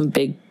gets some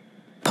big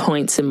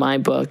points in my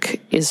book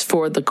is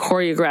for the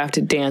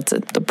choreographed dance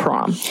at the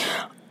prom.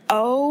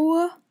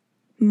 Oh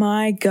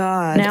my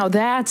God. Now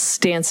that's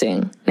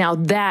dancing. Now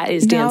that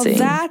is dancing.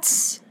 Now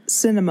that's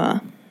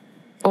cinema.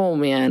 Oh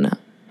man.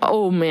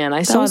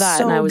 I saw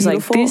that and I was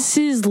beautiful. Like, this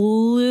is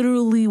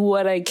literally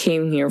what I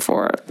came here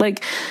for.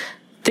 Like,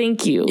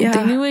 thank you. Yeah.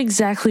 They knew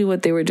exactly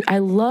what they were doing. I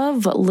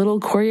love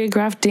little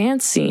choreographed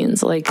dance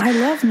scenes. Like, I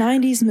love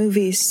 90s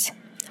movies.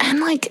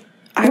 And like,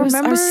 I was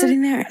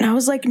sitting there and I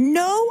was like,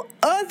 no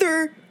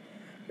other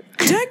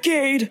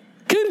decade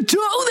can do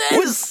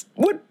this.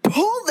 Would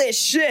pull this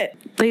shit.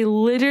 They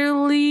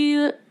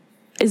literally,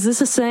 is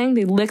this a saying?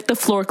 They licked the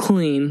floor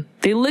clean.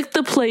 They licked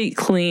the plate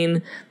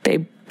clean.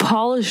 They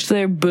polished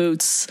their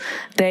boots.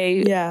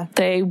 They loved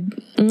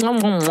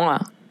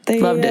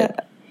it.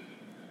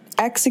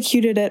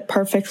 Executed it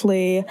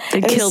perfectly.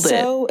 They killed it.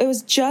 It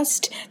was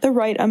just the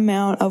right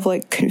amount of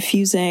like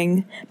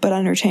confusing but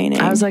entertaining.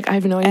 I was like, I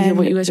have no idea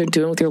what you guys are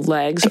doing with your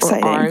legs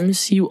or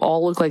arms. You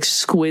all look like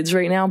squids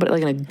right now, but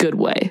like in a good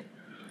way.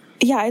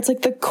 Yeah, it's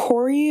like the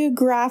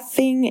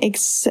choreographing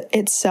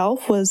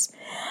itself was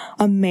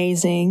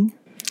amazing.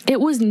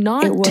 It was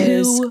not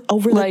too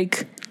I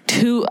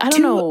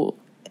don't know.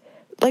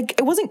 Like,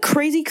 it wasn't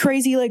crazy,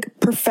 like,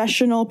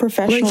 professional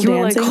like, you dancing.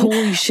 Were like,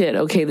 holy shit,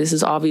 okay, this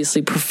is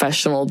obviously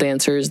professional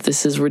dancers.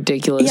 This is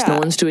ridiculous. Yeah. No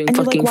one's doing and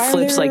fucking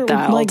flips like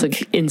that all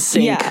in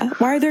sync. Yeah,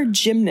 why are there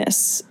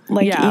gymnasts?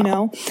 Like,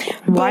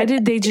 Why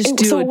did they just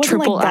do a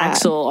triple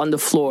axel on the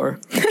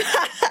floor?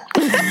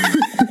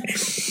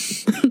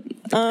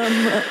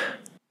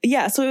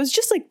 Yeah, so it was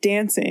just, like,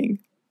 dancing.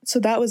 So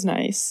that was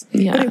nice.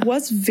 Yeah. But it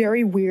was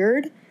very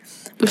weird,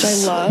 which I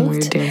loved.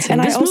 Weird dancing. And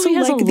this I also movie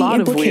has like a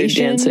lot of weird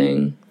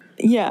dancing.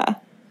 Yeah.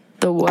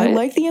 The what? I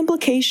like the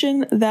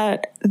implication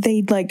that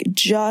they like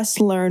just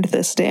learned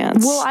this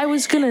dance. Well, I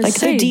was gonna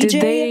say, the DJ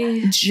did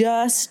they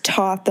just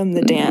taught them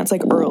the dance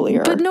like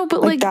earlier? But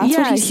that's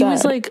what he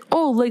was like,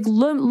 oh, like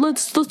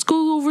let's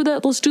go over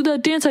that. Let's do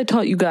that dance I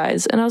taught you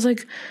guys. And I was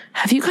like,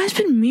 have you guys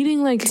been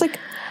meeting like? It's like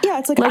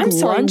I'm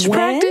sorry, lunch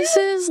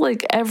practices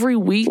like every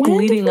week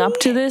leading up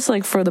to this,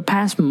 like for the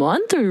past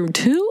month or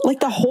two? Like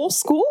the whole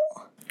school?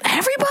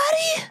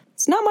 Everybody?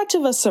 It's not much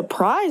of a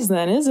surprise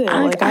then, is it?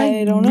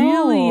 I don't know. I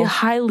really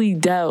highly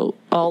doubt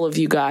all of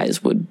you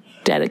guys would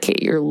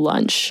dedicate your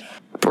lunch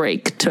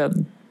break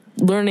to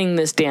learning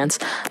this dance.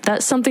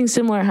 That something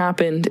similar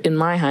happened in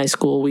my high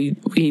school. We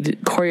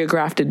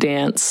choreographed a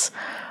dance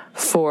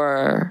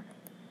for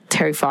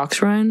Terry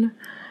Fox Run,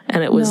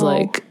 and it was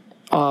like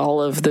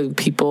all of the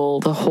people,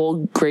 the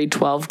whole grade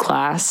 12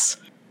 class.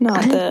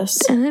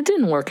 And it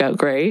didn't work out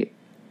great.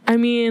 I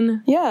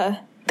mean,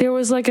 there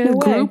was like a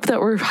group that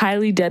were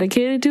highly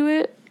dedicated to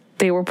it.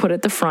 They were put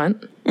at the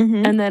front,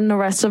 and then the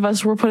rest of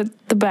us were put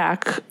at the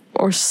back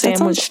or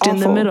sandwiched in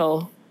the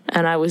middle.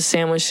 And I was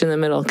sandwiched in the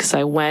middle because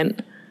I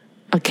went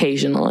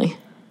occasionally,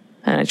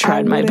 and I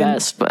tried my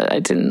best, but I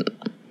didn't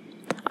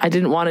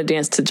want to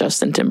dance to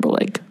Justin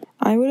Timberlake.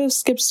 I would have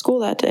skipped school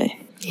that day.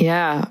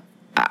 Yeah.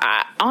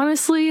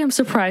 Honestly, I'm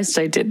surprised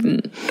I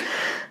didn't.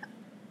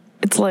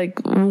 It's like,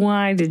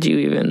 why did you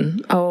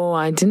even? Oh,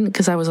 I didn't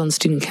because I was on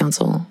student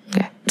council.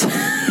 Okay.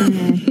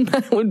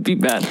 That would be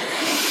bad.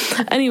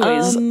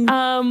 Anyways,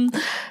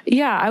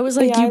 I was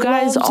like, you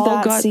guys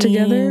all got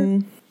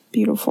together.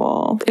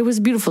 Beautiful. It was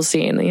a beautiful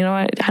scene. You know,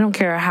 I don't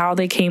care how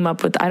they came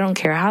up with, I don't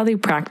care how they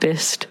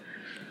practiced.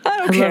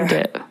 I loved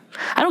it.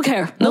 I don't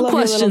care. No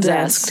questions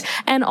asked.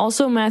 And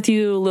also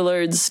Matthew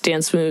Lillard's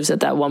dance moves at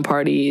that one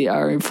party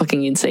are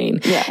fucking insane.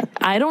 Yeah.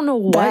 I don't know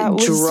what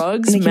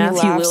drugs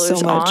Matthew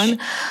Lillard's on,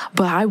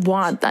 but I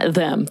want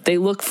them. They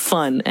look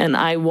fun, and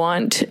I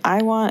want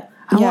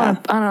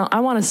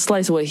to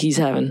slice what he's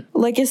having.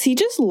 Like, is he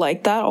just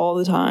like that all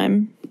the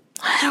time?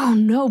 I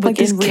don't know, but like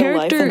this in real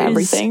life and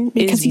everything,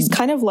 because he's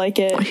kind of like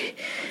it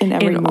in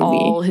every movie.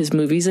 All his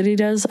movies that he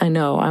does. I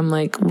know. I'm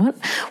like,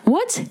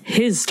 what's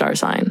his star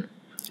sign?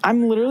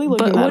 I'm literally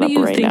looking that up right now. But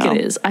what do you think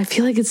it is? I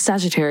feel like it's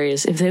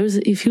Sagittarius. If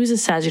he was a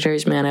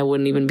Sagittarius man, I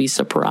wouldn't even be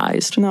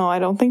surprised. No, I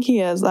don't think he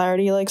is. I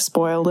already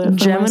spoiled it for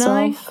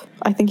Gemini? myself.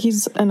 I think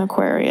he's an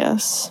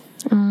Aquarius.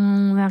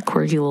 That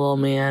quirky little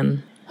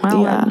man.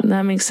 Well,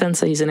 that makes sense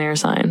that he's an air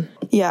sign.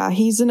 Yeah,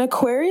 he's an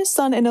Aquarius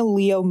sun and a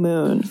Leo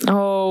moon.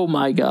 Oh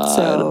my god.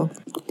 So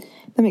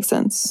that makes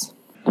sense.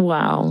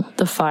 Wow.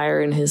 The fire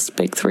in his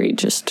big three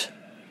just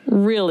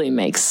really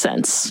makes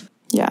sense.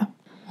 Yeah.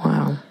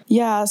 Wow.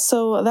 Yeah,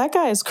 so that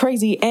guy is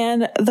crazy.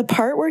 And the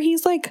part where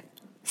he's like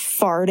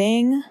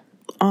farting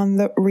on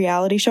the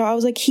reality show, I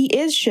was like, he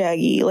is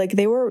Shaggy. Like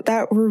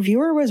that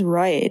reviewer was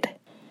right.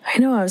 I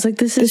know. I was like,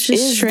 this is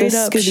just straight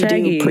up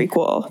Shaggy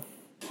prequel.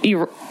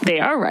 They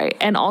are right.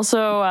 And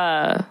also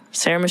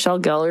Sarah Michelle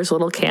Gellar's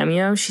little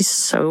cameo. She's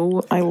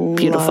so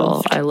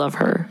beautiful. I love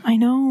her. I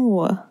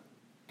know.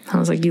 I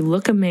was like, you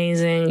look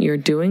amazing. You're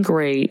doing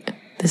great.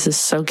 This is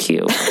so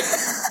cute.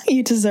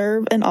 You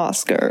deserve an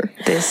Oscar.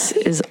 This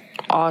is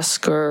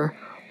Oscar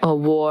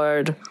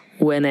award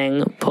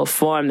winning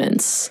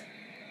performance.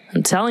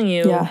 I'm telling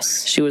you,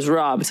 yes. She was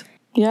robbed.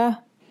 Yeah.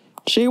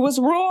 She was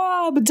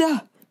robbed.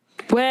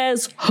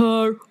 Where's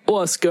her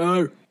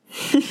Oscar?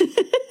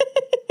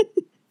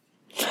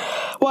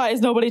 Why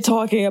is nobody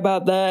talking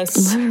about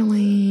this?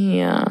 Literally,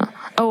 yeah.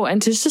 Oh,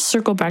 and to just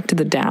circle back to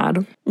the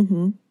dad.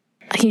 Mm-hmm.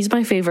 He's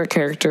my favorite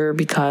character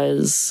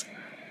because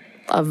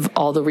of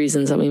all the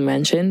reasons that we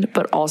mentioned,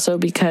 but also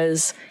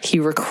because he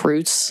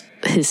recruits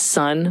his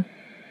son,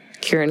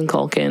 Kieran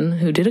Culkin,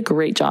 who did a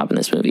great job in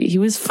this movie. He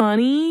was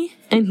funny,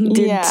 and he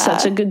did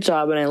such a good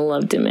job, and I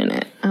loved him in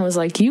it. I was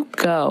like, you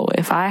go.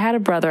 If I had a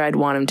brother, I'd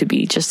want him to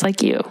be just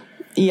like you.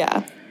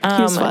 Yeah,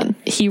 he was fun.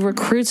 He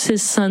recruits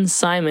his son,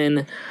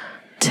 Simon,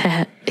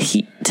 to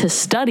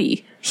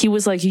study. He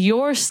was like,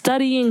 you're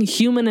studying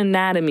human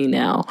anatomy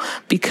now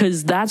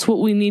because that's what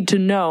we need to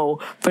know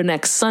for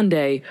next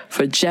Sunday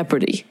for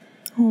Jeopardy.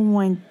 Oh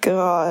my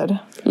God.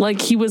 Like,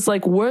 he was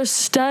like, we're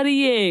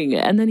studying.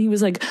 And then he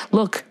was like,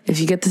 look, if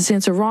you get this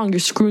answer wrong,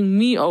 you're screwing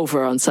me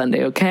over on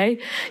Sunday, okay?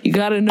 You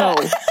gotta know.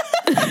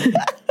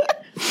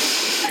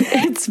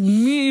 It's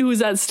me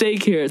who's at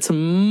stake here. It's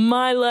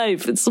my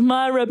life. It's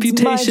my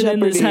reputation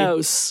in this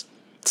house.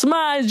 It's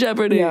my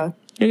Jeopardy. Yeah.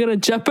 You're gonna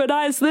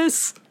jeopardize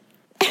this?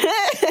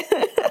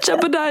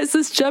 Jeopardize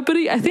this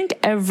Jeopardy? I think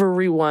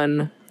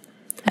everyone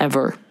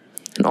ever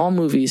in all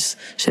movies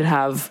should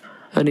have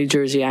a New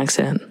Jersey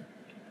accent.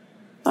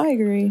 I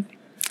agree.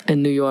 A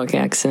New York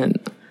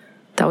accent.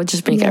 That would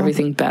just make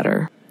everything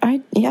better.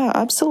 Yeah,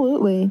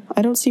 absolutely.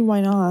 I don't see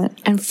why not.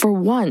 And for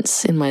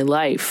once in my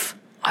life,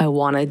 I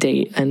want to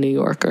date a New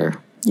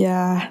Yorker.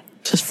 Yeah.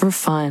 Just for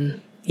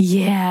fun.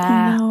 Yeah.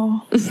 I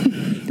know.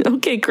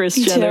 Okay, Kris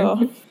Jenner.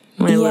 Too.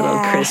 My little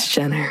Kris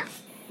Jenner.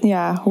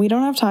 Yeah, we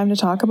don't have time to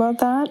talk about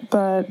that,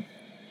 but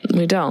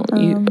we don't.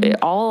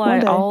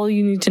 All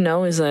you need to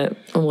know is that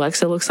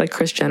Alexa looks like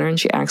Kris Jenner and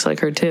she acts like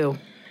her too.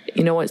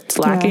 You know what's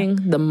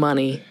lacking? The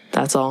money.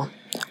 That's all.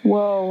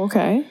 Whoa,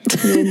 okay.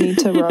 You didn't need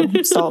to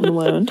rub salt in the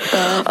wound.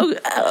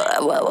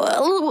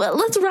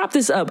 Let's wrap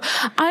this up.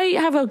 I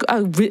have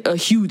a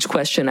huge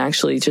question,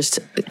 actually, just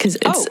because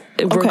it's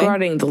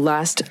regarding the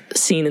last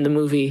scene in the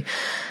movie.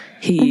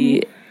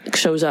 He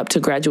shows up to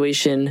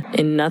graduation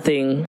in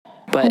nothing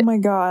but, oh my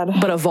God,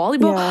 but a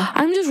volleyball. Yeah.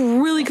 I'm just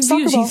really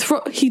confused.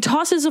 He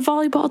tosses a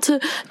volleyball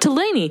to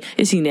Lainey.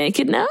 Is he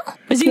naked now?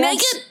 Is he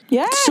naked?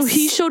 Yes. So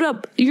he showed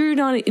up. You're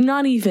not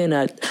even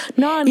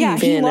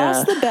he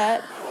lost the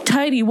bet.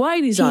 tighty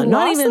whities on,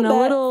 not even a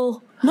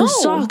little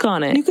sock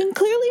on it. You can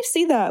clearly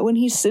see that when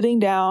he's sitting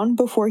down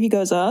before he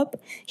goes up.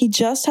 He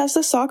just has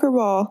the soccer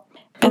ball.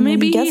 And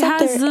maybe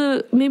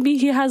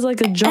he has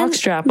like a jock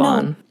strap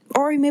on.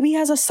 Or maybe he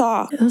has a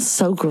sock. That's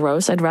so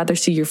gross. I'd rather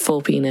see your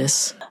full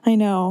penis. I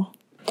know.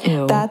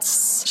 Ew.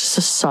 That's just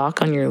a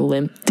sock on your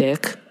limp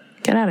dick.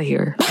 Get out of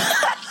here.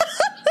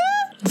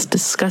 It's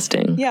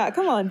disgusting. Yeah,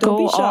 come on. Don't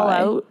be shy. Go all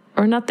out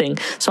or nothing.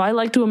 So I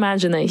like to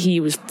imagine that he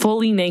was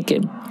fully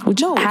naked,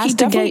 which has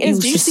to get you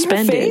suspended. You see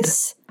her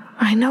face?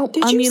 I know.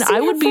 I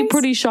would be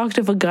pretty shocked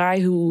if a guy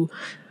who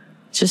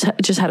just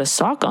had a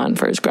sock on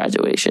for his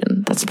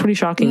graduation. That's pretty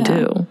shocking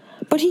too.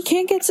 But he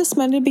can't get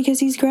suspended because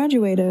he's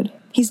graduated.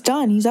 He's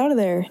done. He's out of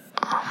there.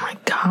 Oh my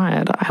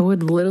God. I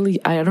would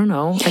literally, I don't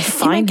know. I'd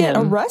find him. He might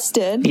get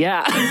arrested.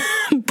 Yeah.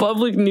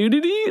 Public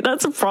nudity?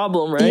 That's a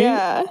problem, right?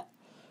 Yeah.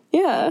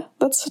 Yeah.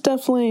 That's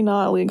definitely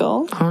not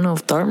legal. I don't know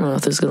if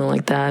Dartmouth is going to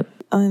like that.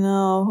 I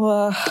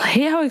know. I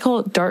hate how I call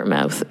it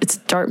Dartmouth. It's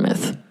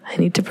Dartmouth. I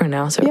need to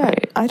pronounce it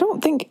right. I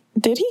don't think,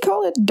 did he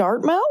call it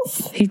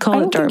Dartmouth? He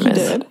called it Dartmouth.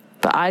 He did.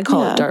 But I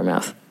call it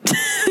Dartmouth.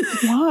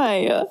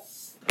 Why?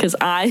 Because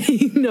I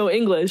know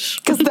English.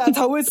 Because that's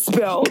how it's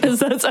spelled. Because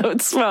that's how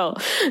it's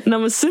spelled. And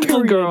I'm a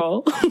simple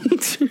girl.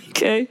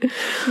 Okay?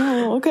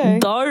 Oh, okay.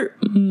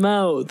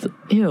 Dartmouth.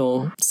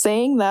 Ew.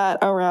 Saying that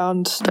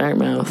around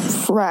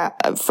Dartmouth.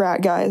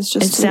 Frat guys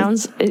just...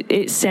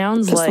 It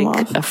sounds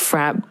like a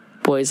frat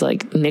boy's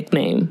like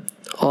nickname.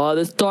 Oh,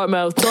 this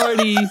Dartmouth.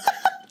 Darty.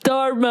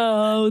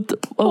 Dartmouth.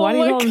 Why do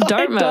you call him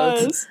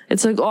Dartmouth?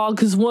 It's like,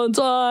 because one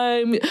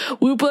time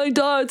we were playing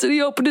darts and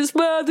he opened his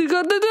mouth. He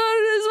got the dart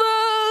in his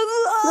mouth.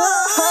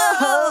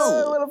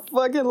 Oh, what a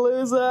fucking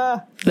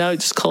loser. Now I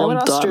just call him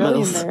Dartmouth.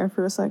 Australian there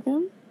for a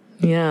second.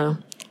 Yeah.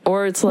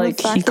 Or it's like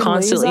he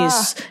constantly,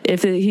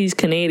 if he's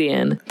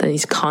Canadian, then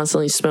he's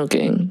constantly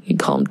smoking. You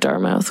call him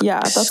Dartmouth. Yeah,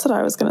 that's what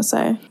I was going to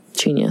say.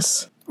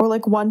 Genius. Or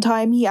like one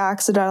time he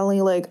accidentally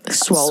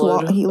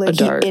swallowed a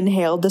dart. He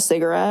inhaled the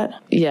cigarette.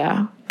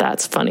 Yeah,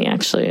 that's funny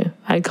actually.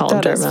 I'd call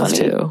him Dartmouth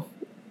too.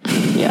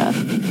 Yeah.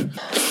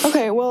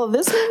 Okay, well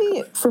this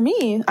movie, for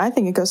me, I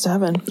think it goes to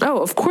heaven.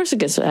 Oh, of course it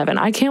gets to heaven.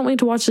 I can't wait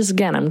to watch this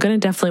again. I'm going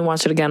to definitely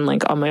watch it again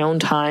like on my own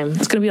time.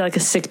 It's going to be like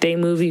a sick day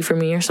movie for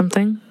me or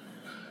something.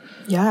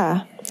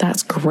 Yeah.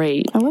 That's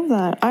great. I love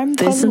that. I'm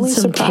this and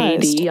some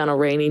surprised. KD on a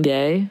rainy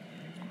day.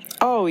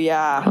 Oh,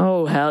 yeah.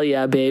 Oh, hell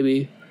yeah,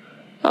 baby.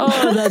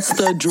 Oh, that's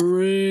the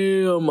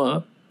dream.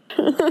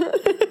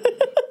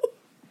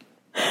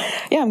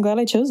 Yeah, I'm glad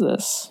I chose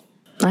this.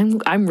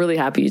 I'm really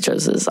happy you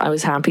chose this. I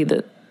was happy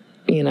that,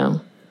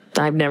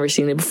 I've never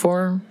seen it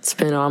before. It's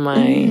been on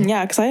my...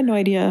 yeah, because I had no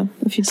idea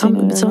if you'd seen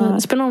it or not.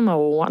 It's been on my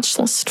watch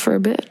list for a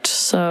bit,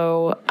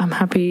 so I'm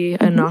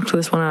happy I knocked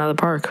this one out of the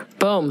park.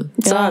 Boom.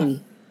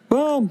 Done.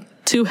 Boom.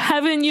 To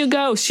heaven you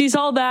go. She's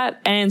all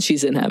that, and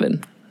she's in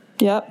heaven.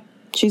 Yep.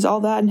 She's all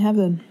that in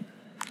heaven.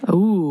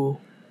 Ooh.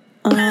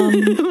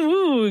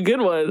 Ooh,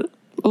 good one.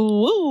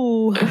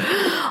 Ooh.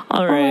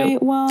 All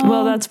right.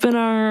 Well, that's been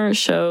our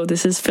show.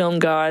 This is Film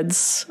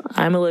Gods.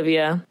 I'm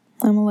Olivia.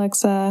 I'm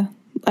Alexa.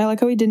 I like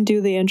how we didn't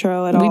do the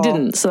intro at all. We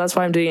didn't, so that's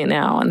why I'm doing it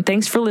now. And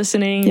thanks for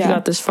listening. Yeah. If you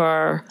got this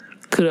far,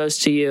 kudos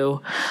to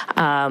you.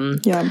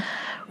 Yeah.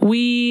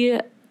 We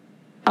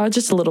are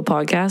just a little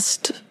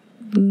podcast.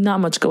 Not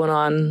much going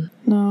on.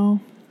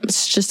 No.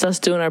 It's just us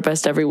doing our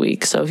best every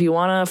week. So if you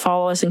want to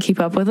follow us and keep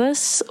up with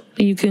us,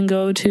 you can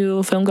go to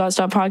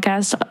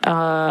filmgods.podcast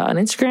on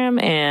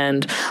Instagram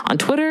and on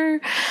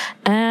Twitter.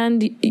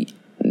 And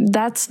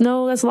that's a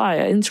lie.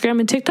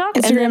 Instagram and TikTok.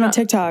 Instagram and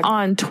TikTok.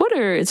 On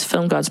Twitter, it's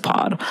Film Gods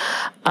Pod.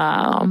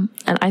 And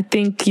I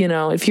think,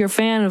 if you're a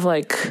fan of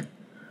like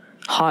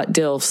hot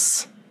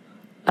DILFs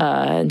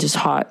and just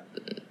hot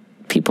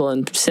people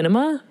in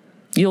cinema,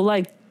 you'll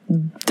like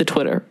the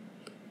Twitter.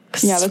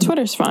 Yeah, the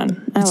Twitter's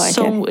fun. I like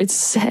it.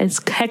 It's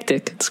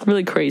hectic. It's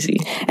really crazy.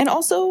 And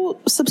also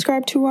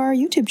subscribe to our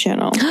YouTube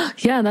channel.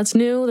 Yeah, that's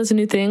new. That's a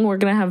new thing. We're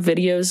going to have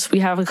videos. We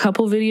have a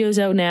couple videos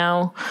out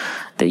now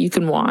that you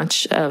can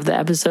watch of the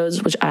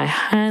episodes, which I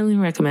highly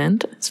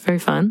recommend. It's very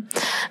fun.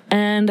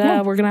 And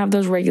we're going to have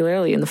those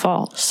regularly in the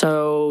fall.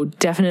 So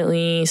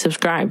definitely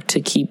subscribe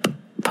to keep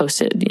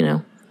posted,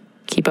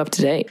 keep up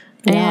to date.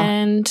 Yeah.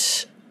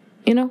 And...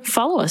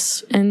 follow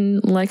us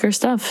and like our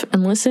stuff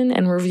and listen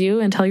and review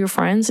and tell your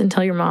friends and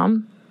tell your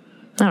mom.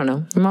 I don't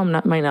know. Your mom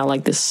might not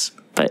like this,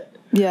 but...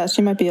 Yeah,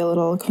 she might be a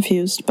little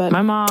confused, but...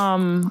 My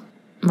mom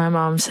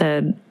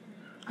said...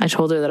 I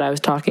told her that I was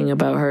talking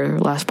about her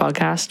last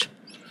podcast.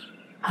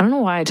 I don't know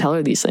why I tell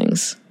her these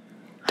things.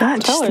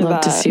 Don't tell her that. I just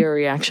love to see her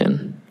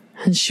reaction.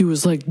 And she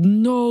was like,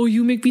 no,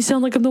 you make me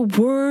sound like I'm the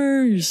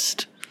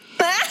worst.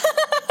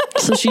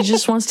 So she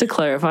just wants to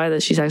clarify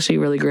that she's actually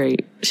really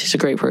great. She's a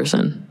great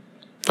person.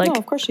 No,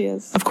 of course she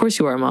is. Of course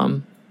you are,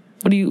 Mom.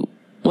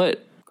 What?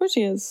 Of course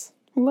she is.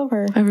 I love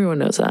her. Everyone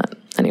knows that.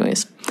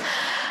 Anyways.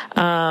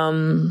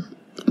 My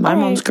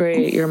mom's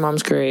great. Your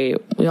mom's great.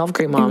 We all have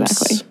great moms.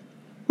 Exactly.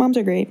 Moms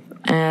are great.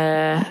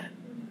 And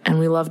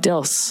we love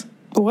DILFs.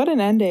 What an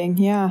ending.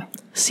 Yeah.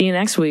 See you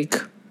next week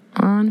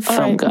on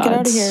Film Gods. Get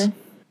out of here.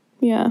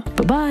 Yeah.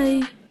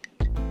 Bye-bye.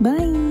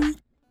 Bye.